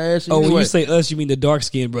looking kind of ashy. Oh, when anyway. you say us, you mean the dark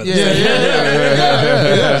skinned brothers?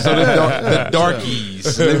 Yeah. So the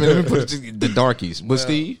darkies. Let me put it, the darkies. But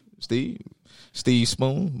Steve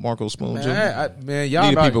Spoon, Marco Spoon, Jr. Man, y'all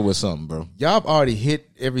Need already, people with something, bro. y'all already hit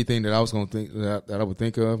everything that I was gonna think that I would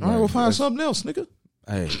think of. All right, we'll find something else, nigga.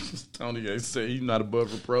 Hey, Tony ain't say he's not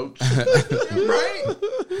above reproach. Right?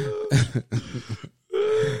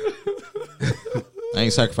 I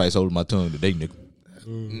ain't sacrificed holding my tongue today,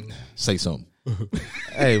 nigga. Say something.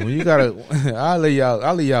 hey, when you gotta, I'll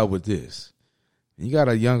leave y'all with this. You got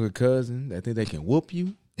a younger cousin that think they can whoop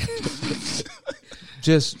you.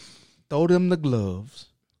 Just throw them the gloves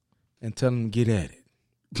and tell them to get at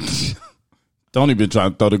it. Tony been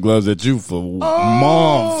trying to throw the gloves at you for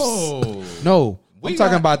months. No, I'm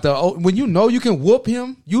talking about when you know you can whoop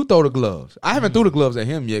him, you throw the gloves. I haven't threw the gloves at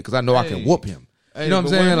him yet because I know I can whoop him. Hey, you know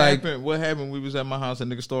what I'm saying? Like, what happened? We was at my house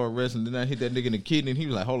and nigga started wrestling. Then I hit that nigga in the kidney, and he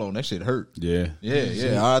was like, "Hold on, that shit hurt." Yeah.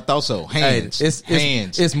 Yeah. I thought so. Hands,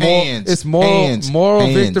 hands. It's moral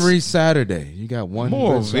victory Saturday. You got one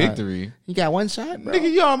Moral good shot. victory. You got one shot, bro.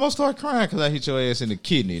 Nigga, you almost start crying because I hit your ass in the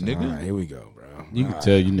kidney, nigga. All right, here we go, bro. You can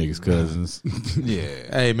tell you niggas cousins. Yeah.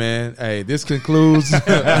 Hey, man. Hey, this concludes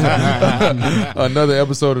another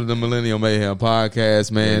episode of the Millennial Mayhem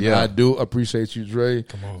podcast, man. Yeah. I do appreciate you, Dre,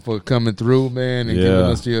 for coming through, man, and giving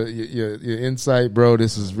us your insight, bro.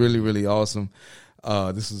 This is really, really awesome.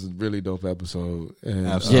 This is a really dope episode. And,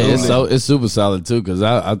 Absolutely. Yeah, it's super solid too because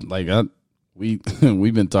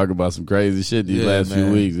we've been talking about some crazy shit these last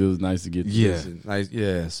few weeks. It was nice to get to this. nice.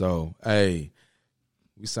 Yeah. So, hey,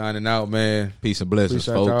 we signing out, man. Peace and blessings,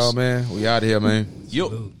 Appreciate folks. y'all, man. We out of here, man.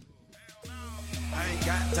 Yo. I ain't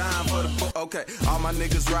got time for the book. Okay, all my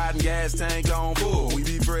niggas riding gas tank on full. We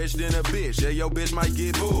be fresh than a bitch. Yeah, your bitch might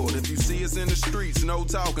get bulled. If you see us in the streets, no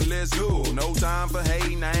talking, let's go. No time for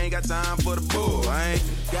hating. I ain't got time for the bull. I ain't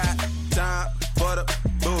got time for the